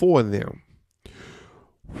before them.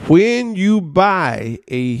 When you buy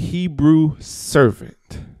a Hebrew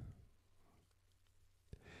servant,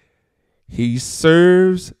 he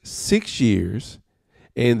serves 6 years,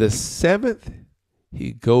 and the 7th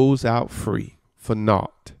he goes out free for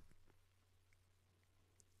naught.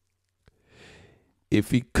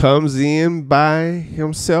 If he comes in by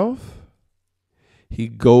himself, he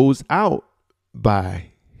goes out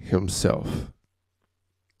by himself.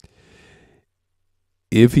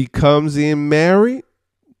 If he comes in married,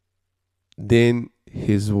 then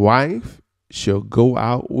his wife shall go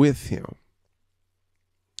out with him.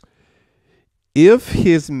 If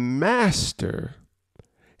his master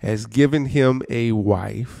has given him a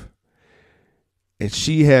wife, and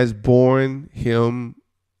she has borne him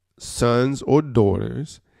sons or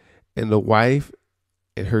daughters, and the wife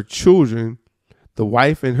and her children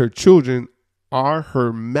are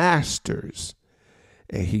her masters,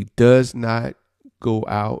 and he does not go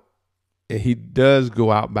out, and he does go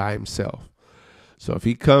out by himself. So if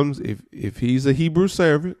he comes, if he's a Hebrew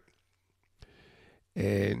servant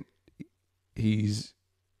and he's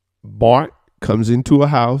bought, comes into a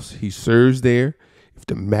house, he serves there. If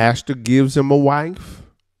the master gives him a wife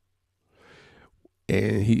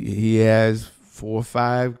and he has 4 or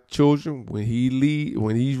 5 children, when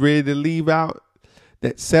he's ready to leave out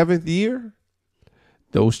that 7th year,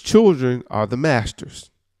 those children are the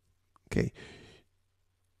masters. Okay.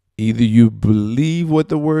 Either you believe what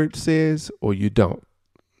the word says or you don't.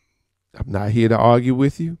 I'm not here to argue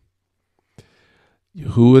with you.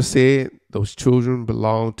 Yahweh said those children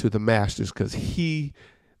belong to the masters because the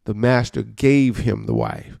master gave him the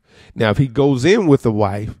wife. Now, if he goes in with the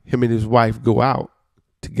wife, him and his wife go out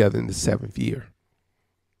together in the 7th year.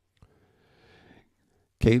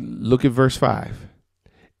 Okay, look at verse 5.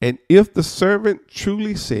 And if the servant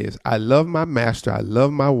truly says, I love my master, I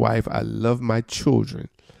love my wife, I love my children,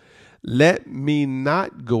 let me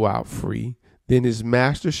not go out free, then his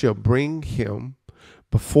master shall bring him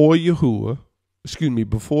before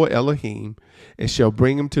before Elohim, and shall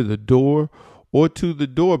bring him to the door or to the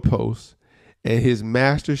doorpost, and his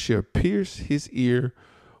master shall pierce his ear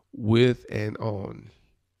with an awn,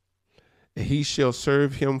 and he shall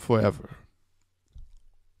serve him forever.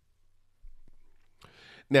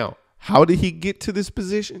 Now, how did he get to this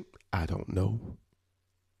position? I don't know.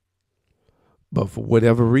 But for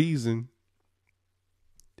whatever reason,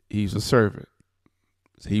 he's a servant.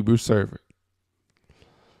 He's a Hebrew servant.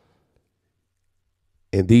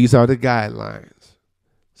 And these are the guidelines.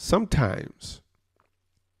 Sometimes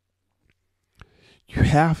you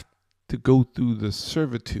have to go through the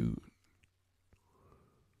servitude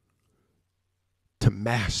to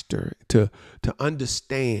master, to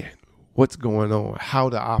understand what's going on, how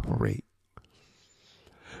to operate.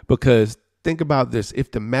 Because think about this.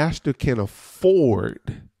 If the master can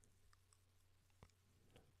afford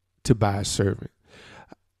to buy a servant,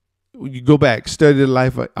 you go back, study the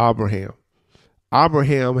life of Abraham.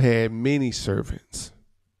 Abraham had many servants.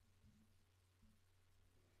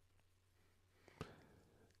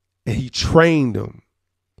 And he trained them.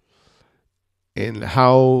 And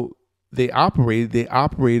how they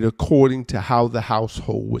operated according to how the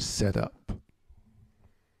household was set up.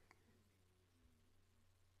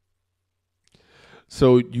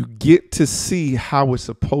 So you get to see how it's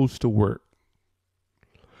supposed to work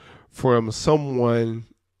from someone,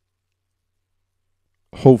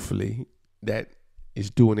 hopefully, that is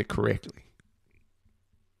doing it correctly.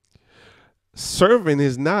 Serving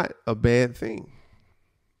is not a bad thing.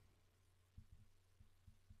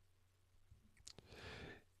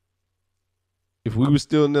 If we were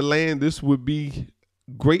still in the land, this would be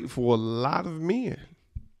great for a lot of men.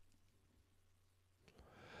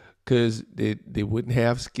 Because they wouldn't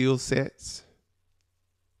have skill sets.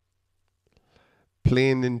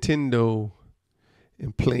 Playing Nintendo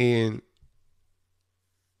and playing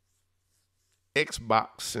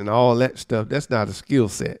Xbox and all that stuff, that's not a skill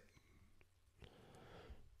set.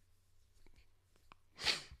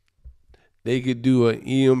 They could do an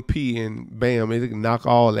EMP and bam, they could knock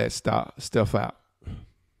all that stuff out.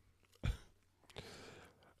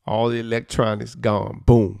 All the electronics gone.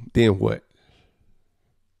 Boom. Then what?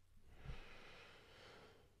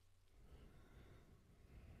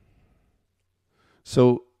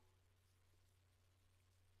 So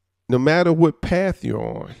no matter what path you're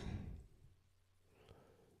on,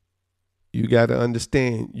 you got to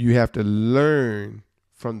understand you have to learn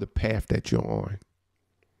from the path that you're on.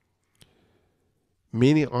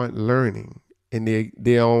 Many aren't learning, and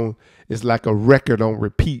they're on, it's like a record on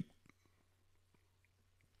repeat.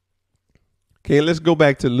 Okay, let's go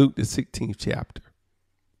back to Luke, the 16th chapter.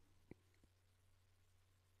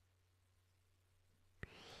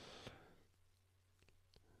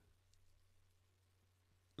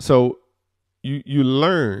 So you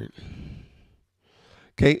learn.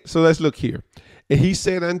 Okay, so let's look here. And he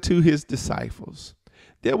said unto his disciples,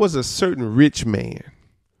 there was a certain rich man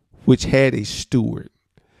which had a steward,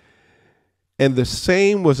 and the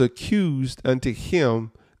same was accused unto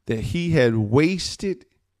him that he had wasted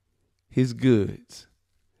his goods.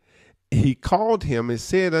 He called him and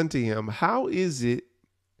said unto him, how is it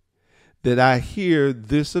that I hear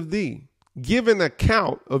this of thee? Give an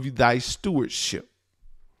account of thy stewardship.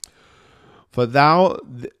 For thou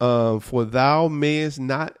mayest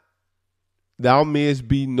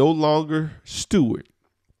be no longer steward.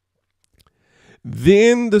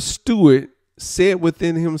 Then the steward said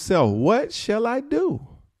within himself, what shall I do?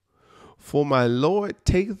 For my Lord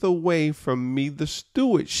taketh away from me the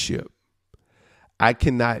stewardship. I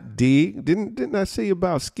cannot dig. Didn't I say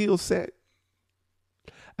about skill set?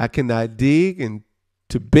 I cannot dig, and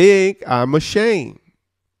to beg I'm ashamed.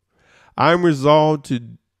 I'm resolved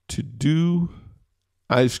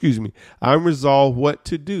I'm resolved what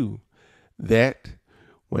to do, that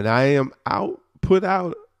when I am put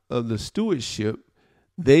out of the stewardship,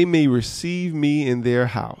 they may receive me into their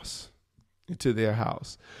house.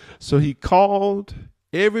 So he called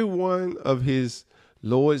every one of his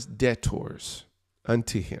Lord's debtors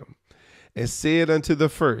unto him, and said unto the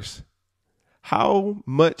first, how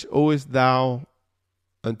much owest thou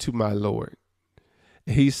unto my Lord?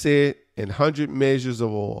 And he said, 100 measures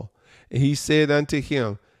of oil. And he said unto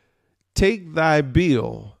him, take thy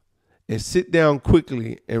bill and sit down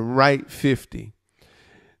quickly and write 50.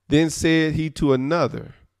 Then said he to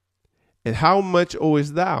another, and how much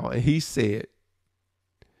owest thou? And he said,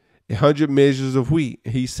 100 measures of wheat.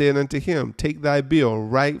 And he said unto him, take thy bill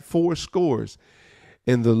and write 4 scores.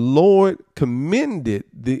 And the Lord commended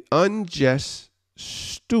the unjust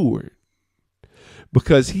steward,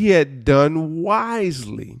 because he had done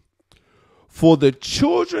wisely. For the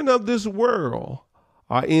children of this world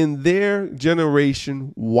are in their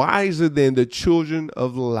generation wiser than the children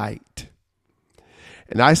of light.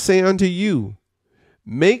 And I say unto you,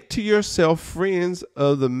 make to yourself friends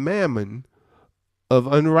of the mammon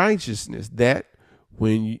of unrighteousness, that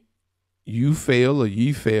when you fail or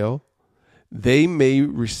ye fail, they may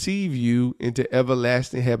receive you into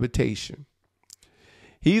everlasting habitation.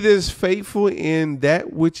 He that is faithful in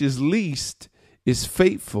that which is least is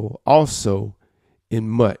faithful also in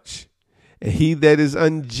much. And he that is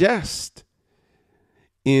unjust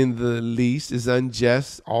in the least is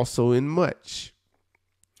unjust also in much.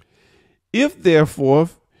 If therefore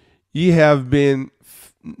ye have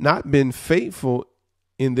not been faithful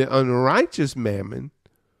in the unrighteous mammon,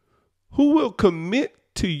 who will commit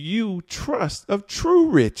to you trust of true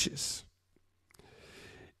riches?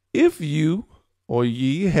 If you or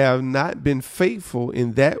ye have not been faithful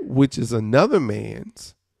in that which is another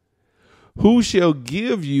man's, who shall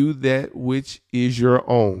give you that which is your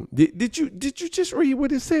own? Did you just read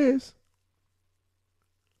what it says?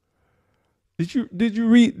 Did you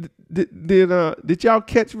read? Did y'all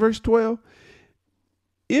catch verse 12?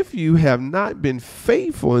 If you have not been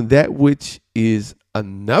faithful in that which is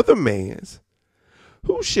another man's,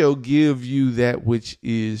 who shall give you that which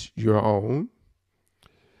is your own?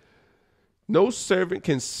 No servant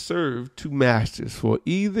can serve two masters, for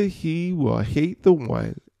either he will hate the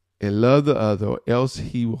one and love the other, or else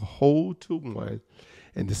he will hold to one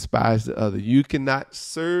and despise the other. You cannot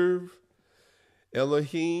serve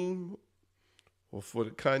Elohim, or for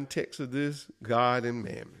the context of this, God and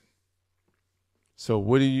mammon. So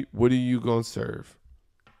what are you going to serve?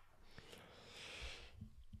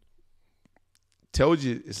 Told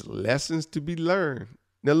you it's lessons to be learned.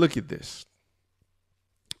 Now look at this.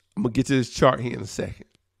 I'm going to get to this chart here in a second.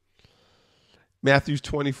 Matthew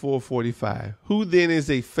 24:45. Who then is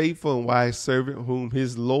a faithful and wise servant whom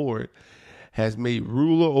his Lord has made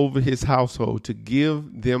ruler over his household to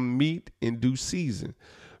give them meat in due season?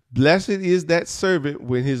 Blessed is that servant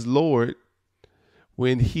when his Lord,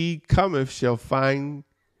 when he cometh, shall find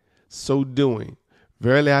so doing.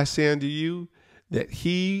 Verily I say unto you, that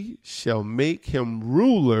he shall make him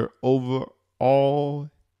ruler over all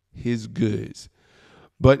his goods.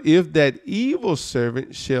 But if that evil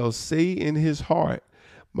servant shall say in his heart,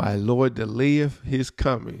 my Lord delayeth his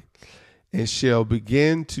coming, and shall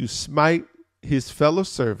begin to smite his fellow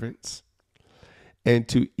servants, and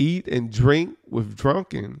to eat and drink with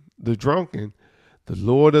the drunken, The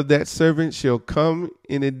Lord of that servant shall come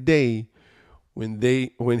in a day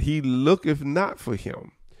when he looketh not for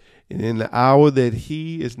him, and in the hour that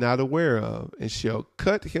he is not aware of, and shall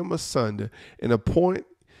cut him asunder, and appoint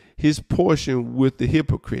his portion with the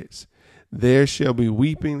hypocrites. There shall be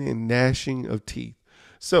weeping and gnashing of teeth.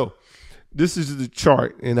 So this is the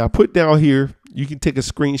chart, and I put down here, you can take a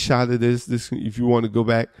screenshot of this if you want to go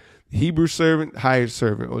back. Hebrew servant, hired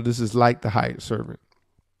servant, or this is like the hired servant.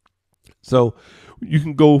 So you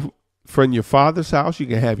can go from your father's house. You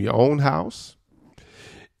can have your own house.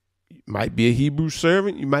 You might be a Hebrew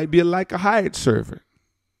servant. You might be like a hired servant.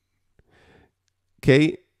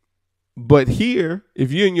 Okay. But here,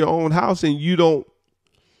 if you're in your own house and you don't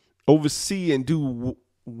oversee and do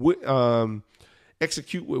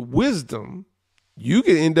execute with wisdom, you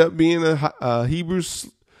can end up being a Hebrew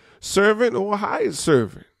servant or a hired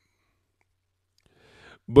servant.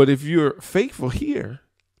 But if you're faithful here,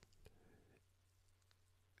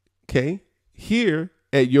 okay, here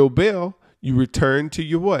at your bell, you return to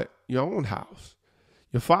your what? Your own house,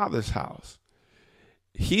 your father's house.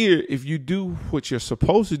 Here, if you do what you're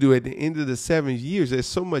supposed to do at the end of the 7 years, there's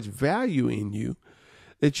so much value in you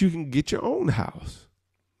that you can get your own house.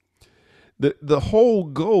 The whole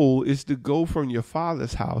goal is to go from your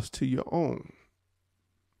father's house to your own.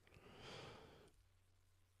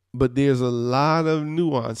 But there's a lot of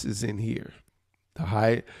nuances in here.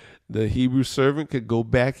 The Hebrew servant could go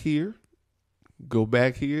back here,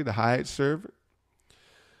 the hired servant.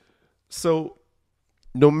 So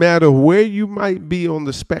no matter where you might be on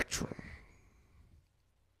the spectrum,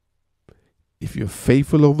 if you're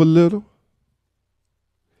faithful over little,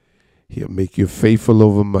 he'll make you faithful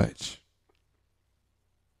over much.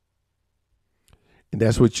 And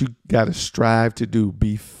that's what you got to strive to do.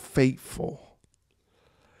 Be faithful,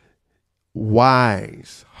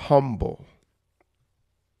 wise, humble.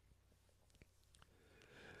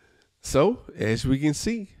 So, as we can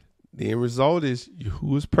see, the end result is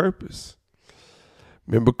Yahuwah's purpose.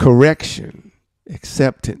 Remember, correction,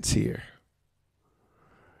 acceptance here.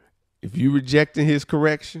 If you're rejecting his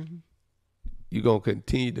correction, you're going to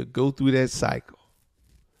continue to go through that cycle.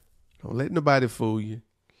 Don't let nobody fool you.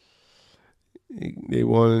 They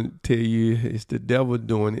want to tell you it's the devil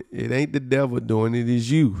doing it. It ain't the devil doing it, it's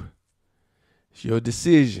you. It's your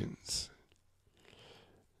decisions.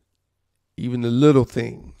 Even the little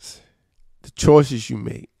things, the choices you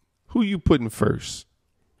make. Who you putting first?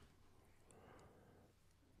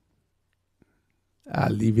 I'll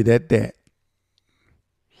leave it at that.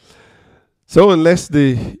 So unless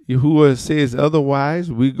the Yahuwah says otherwise,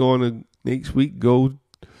 we're going to next week go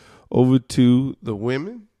over to the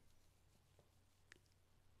women.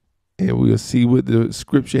 And we'll see what the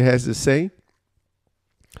scripture has to say.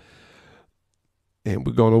 And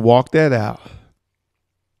we're going to walk that out.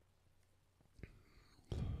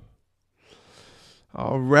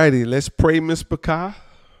 All righty, let's pray, Ms. Bakah.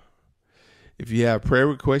 If you have prayer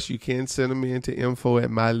requests, you can send them in to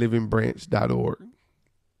info@mylivingbranch.org.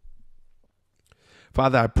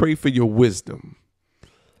 Father, I pray for your wisdom.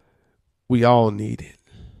 We all need it.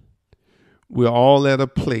 We're all at a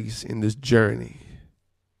place in this journey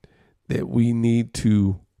that we need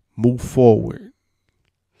to move forward.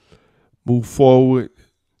 Move forward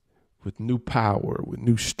with new power, with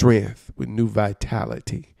new strength, with new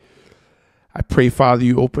vitality. I pray, Father,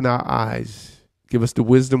 you open our eyes. Give us the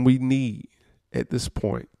wisdom we need at this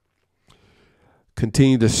point.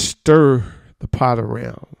 Continue to stir the pot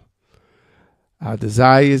around. Our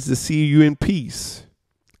desire is to see you in peace.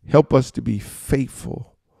 Help us to be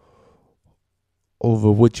faithful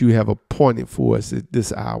over what you have appointed for us at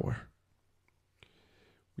this hour.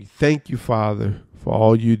 We thank you, Father, for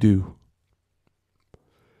all you do.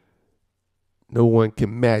 No one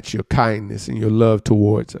can match your kindness and your love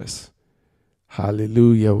towards us.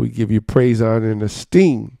 Hallelujah. We give you praise, honor, and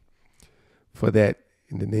esteem for that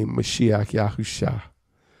in the name of Mashiach Yahusha.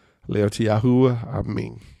 Hail to Yahuwah.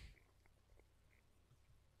 Amen.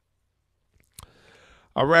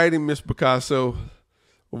 All righty, Ms. Picasso.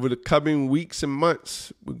 Over the coming weeks and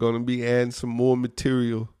months, we're going to be adding some more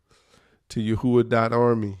material to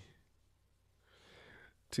Yahuwah.army.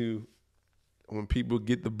 To when people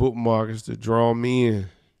get the bookmarkers to draw them in.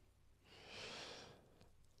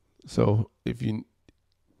 So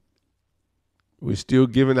we're still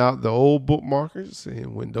giving out the old bookmarkers,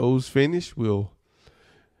 and when those finish, we'll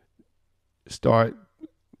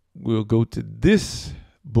go to this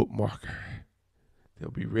bookmarker.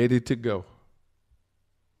 They'll be ready to go.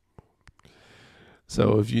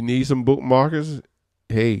 So if you need some bookmarkers,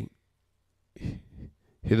 hey,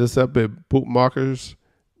 hit us up at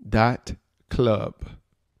bookmarkers.club.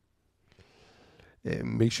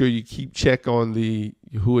 And make sure you keep check on the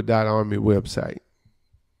Yahua.army website.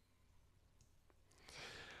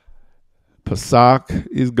 Pesach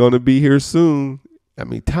is going to be here soon. I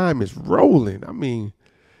mean, time is rolling. I mean,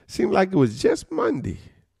 seemed like it was just Monday.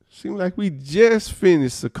 Seemed like we just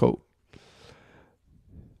finished the coat.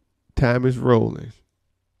 Time is rolling.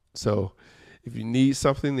 So if you need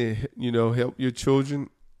something to, help your children,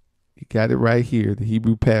 you got it right here, the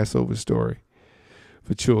Hebrew Passover story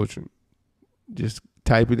for children. Just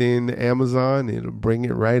type it in Amazon, and it'll bring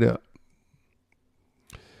it right up.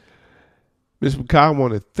 Ms. McCall, I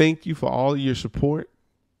want to thank you for all of your support.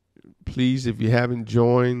 Please, if you haven't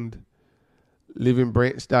joined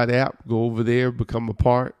livingbranch.app, go over there, become a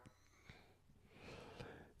part.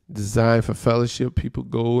 Designed for fellowship. People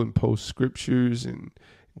go and post scriptures and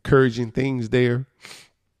encouraging things there.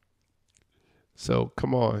 So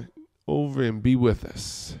come on over and be with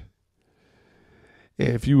us. And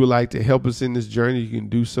if you would like to help us in this journey, you can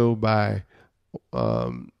do so by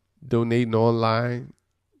donating online.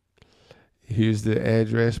 Here's the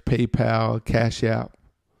address: PayPal, Cash App.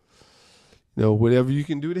 Whatever you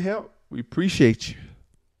can do to help. We appreciate you.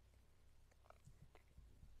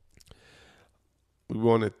 We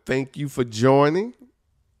want to thank you for joining.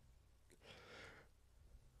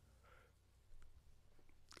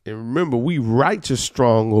 And remember, we righteous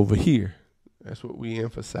strong over here. That's what we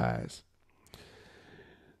emphasize.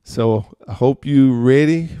 So I hope you're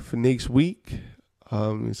ready for next week.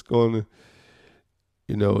 It's going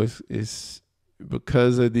to, it's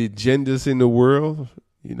because of the agendas in the world.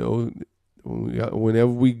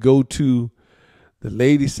 Whenever we go to the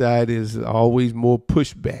lady side, there's always more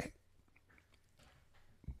pushback.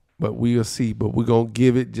 But we'll see. But we're going to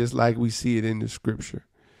give it just like we see it in the scripture.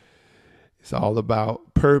 It's all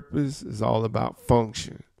about purpose. It's all about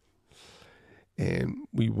function. And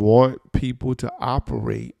we want people to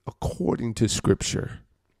operate according to scripture.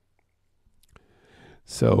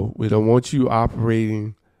 So we don't want you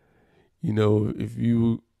operating, if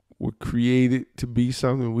you were created to be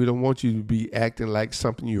something, we don't want you to be acting like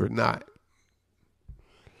something you're not.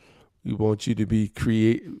 We want you to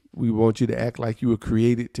we want you to act like you were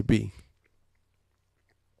created to be.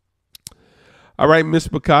 All right, Ms.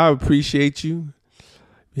 Bakar, appreciate you.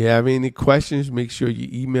 If you have any questions, make sure you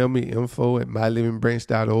email me,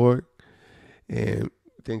 info@mylivingbranch.org. And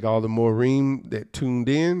thank all the Maureen that tuned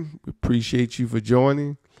in. We appreciate you for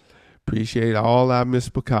joining. Appreciate all our Ms.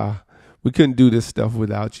 Bakar. We couldn't do this stuff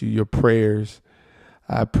without you, your prayers.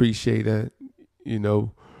 I appreciate it,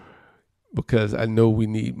 because I know we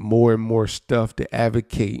need more and more stuff to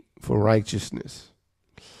advocate for righteousness.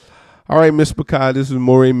 All right, Ms. Bakar, this is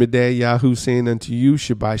Moreh Medad Yahoo saying unto you,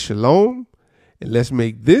 Shabbat Shalom, and let's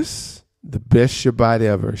make this the best Shabbat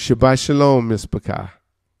ever. Shabbat Shalom, Ms. Bakar.